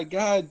 man. Like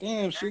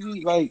goddamn,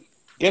 Shiggy, like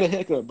get a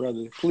haircut,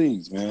 brother,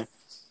 please, man,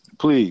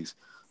 please.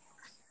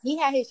 He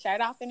had his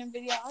shirt off in the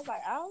video. I was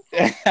like, oh.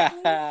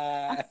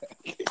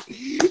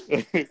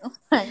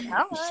 Okay.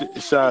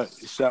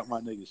 Shout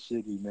my nigga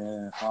Shiggy,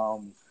 man.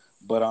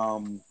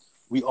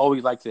 we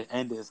always like to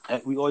end this.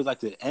 We always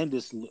like to end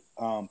this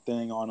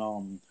thing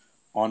on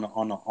the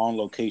on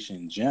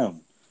location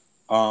gym.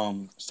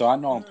 So I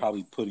know I'm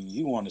probably putting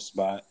you on the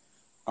spot.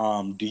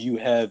 Do you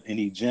have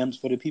any gems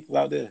for the people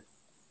out there?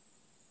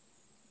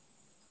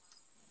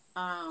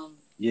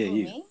 Yeah,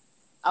 you. Me?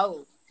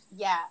 Oh,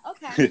 yeah.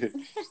 Okay.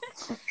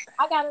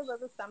 I got a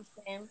little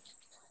something.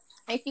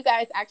 If you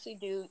guys actually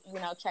do,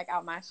 check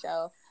out my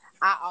show,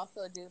 I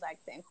also do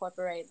like to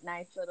incorporate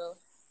nice little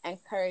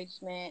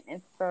encouragement,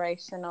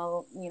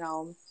 inspirational,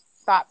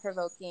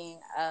 thought-provoking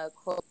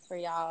quotes for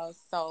y'all.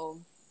 So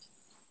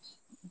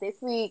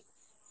this week,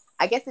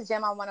 I guess the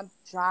gem I want to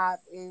drop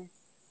is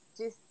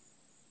just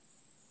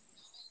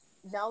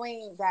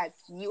knowing that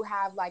you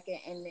have like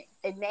an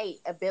innate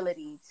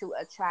ability to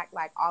attract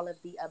like all of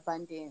the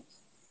abundance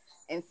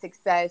and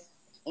success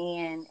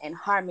and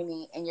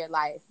harmony in your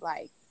life.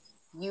 Like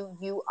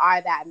you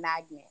are that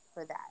magnet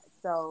for that.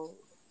 So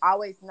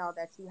always know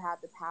that you have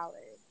the power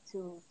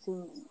to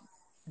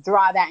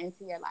draw that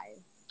into your life.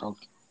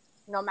 Okay.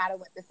 No matter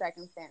what the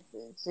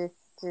circumstances, just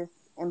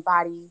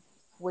embody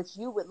what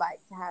you would like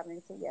to have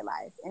into your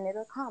life, and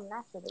it'll come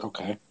naturally.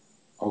 Okay.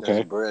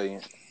 That's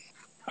brilliant.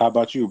 How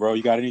about you, bro?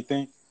 You got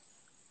anything?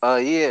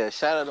 Yeah.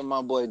 Shout out to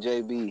my boy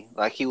JB.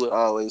 Like he would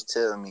always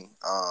tell me,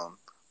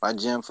 my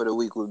gem for the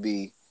week would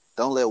be: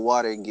 don't let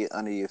water get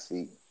under your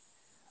feet.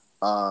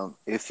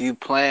 If you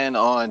plan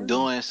on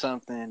doing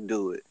something,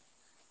 do it.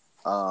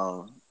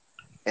 And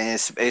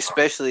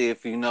especially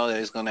if you know that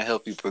it's going to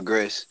help you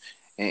progress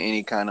in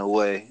any kind of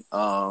way.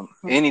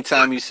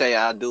 Anytime you say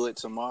I'll do it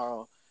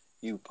tomorrow,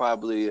 you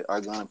probably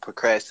are going to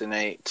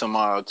procrastinate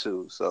tomorrow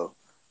too. So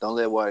don't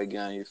let water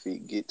get on your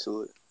feet. Get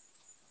to it.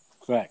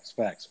 Facts.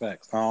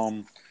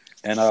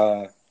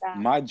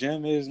 My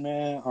gem is,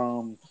 man,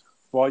 for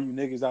all you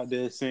niggas out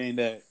there saying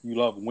that you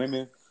love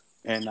women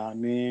and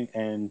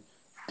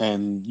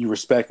and you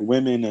respect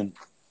women and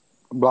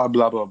blah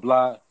blah blah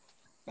blah.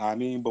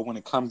 But when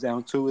it comes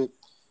down to it,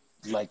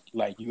 like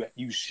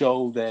you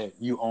show that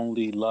you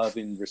only love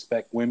and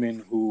respect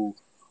women who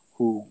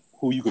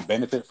you could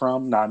benefit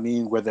from.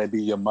 Whether it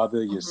be your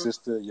mother, your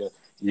sister,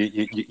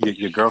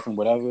 your girlfriend,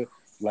 whatever.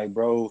 Like,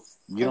 bro,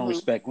 you don't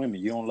respect women.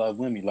 You don't love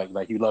women.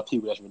 Like you love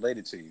people that's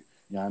related to you.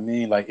 You know what I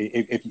mean? Like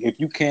if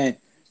you can't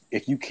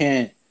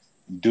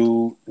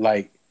do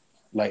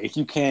if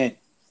you can't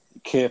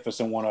care for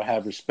someone or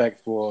have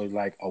respect for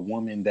like a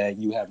woman that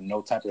you have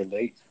no type of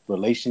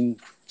relation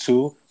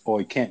to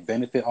or you can't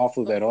benefit off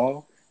of at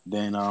all,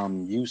 then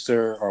you,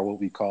 sir, are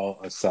what we call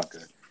a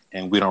sucker,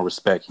 and we don't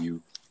respect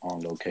you on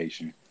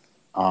location.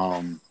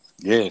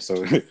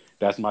 So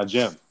that's my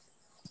gem.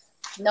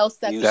 No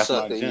sucker. That's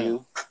my gem.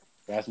 You.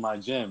 That's my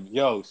gem.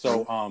 Yo,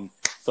 so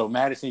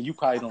Madison, you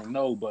probably don't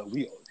know, but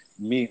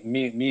me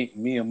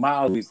and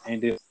Miles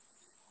ended.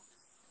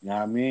 You know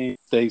what I mean?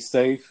 Stay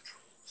safe.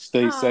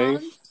 Safe.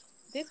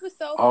 This was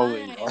so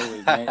always, fun.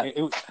 Always, man.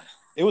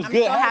 It was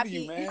good having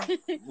you, man.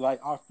 Like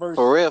our first.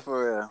 For real.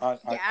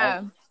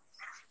 Yeah.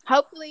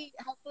 Hopefully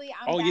I'm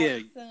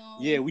back soon.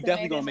 Yeah, we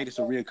definitely gonna make this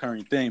a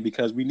reoccurring thing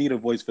because we need a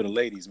voice for the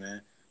ladies,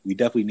 man. We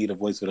definitely need a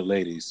voice for the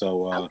ladies.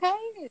 So okay.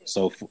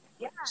 So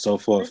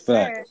for a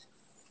fact. Sure.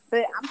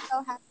 But I'm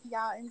so happy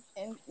y'all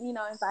and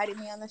invited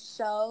me on the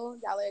show.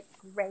 Y'all are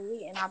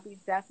great, and I'll be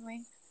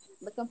definitely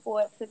looking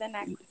forward to the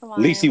next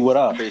one. Lacey, what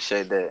up?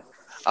 Appreciate that.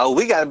 Oh,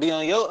 we gotta be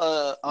on your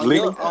on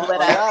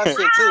y'all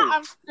shit too.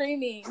 I'm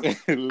screaming.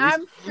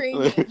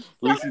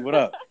 Lacey, what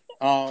up?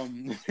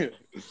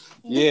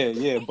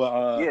 Yeah,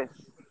 but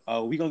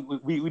we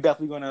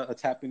definitely gonna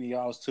tap into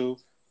y'all's too.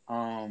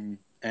 We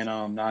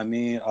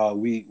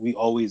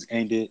always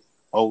end it.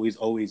 Always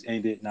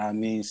end it. Know what I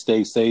mean?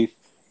 Stay safe.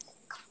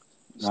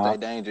 Stay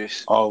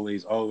dangerous.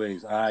 Always. All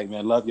right,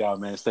 man. Love y'all,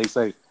 man. Stay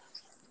safe.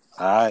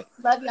 All right.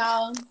 Love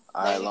y'all.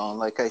 All right, long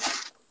location.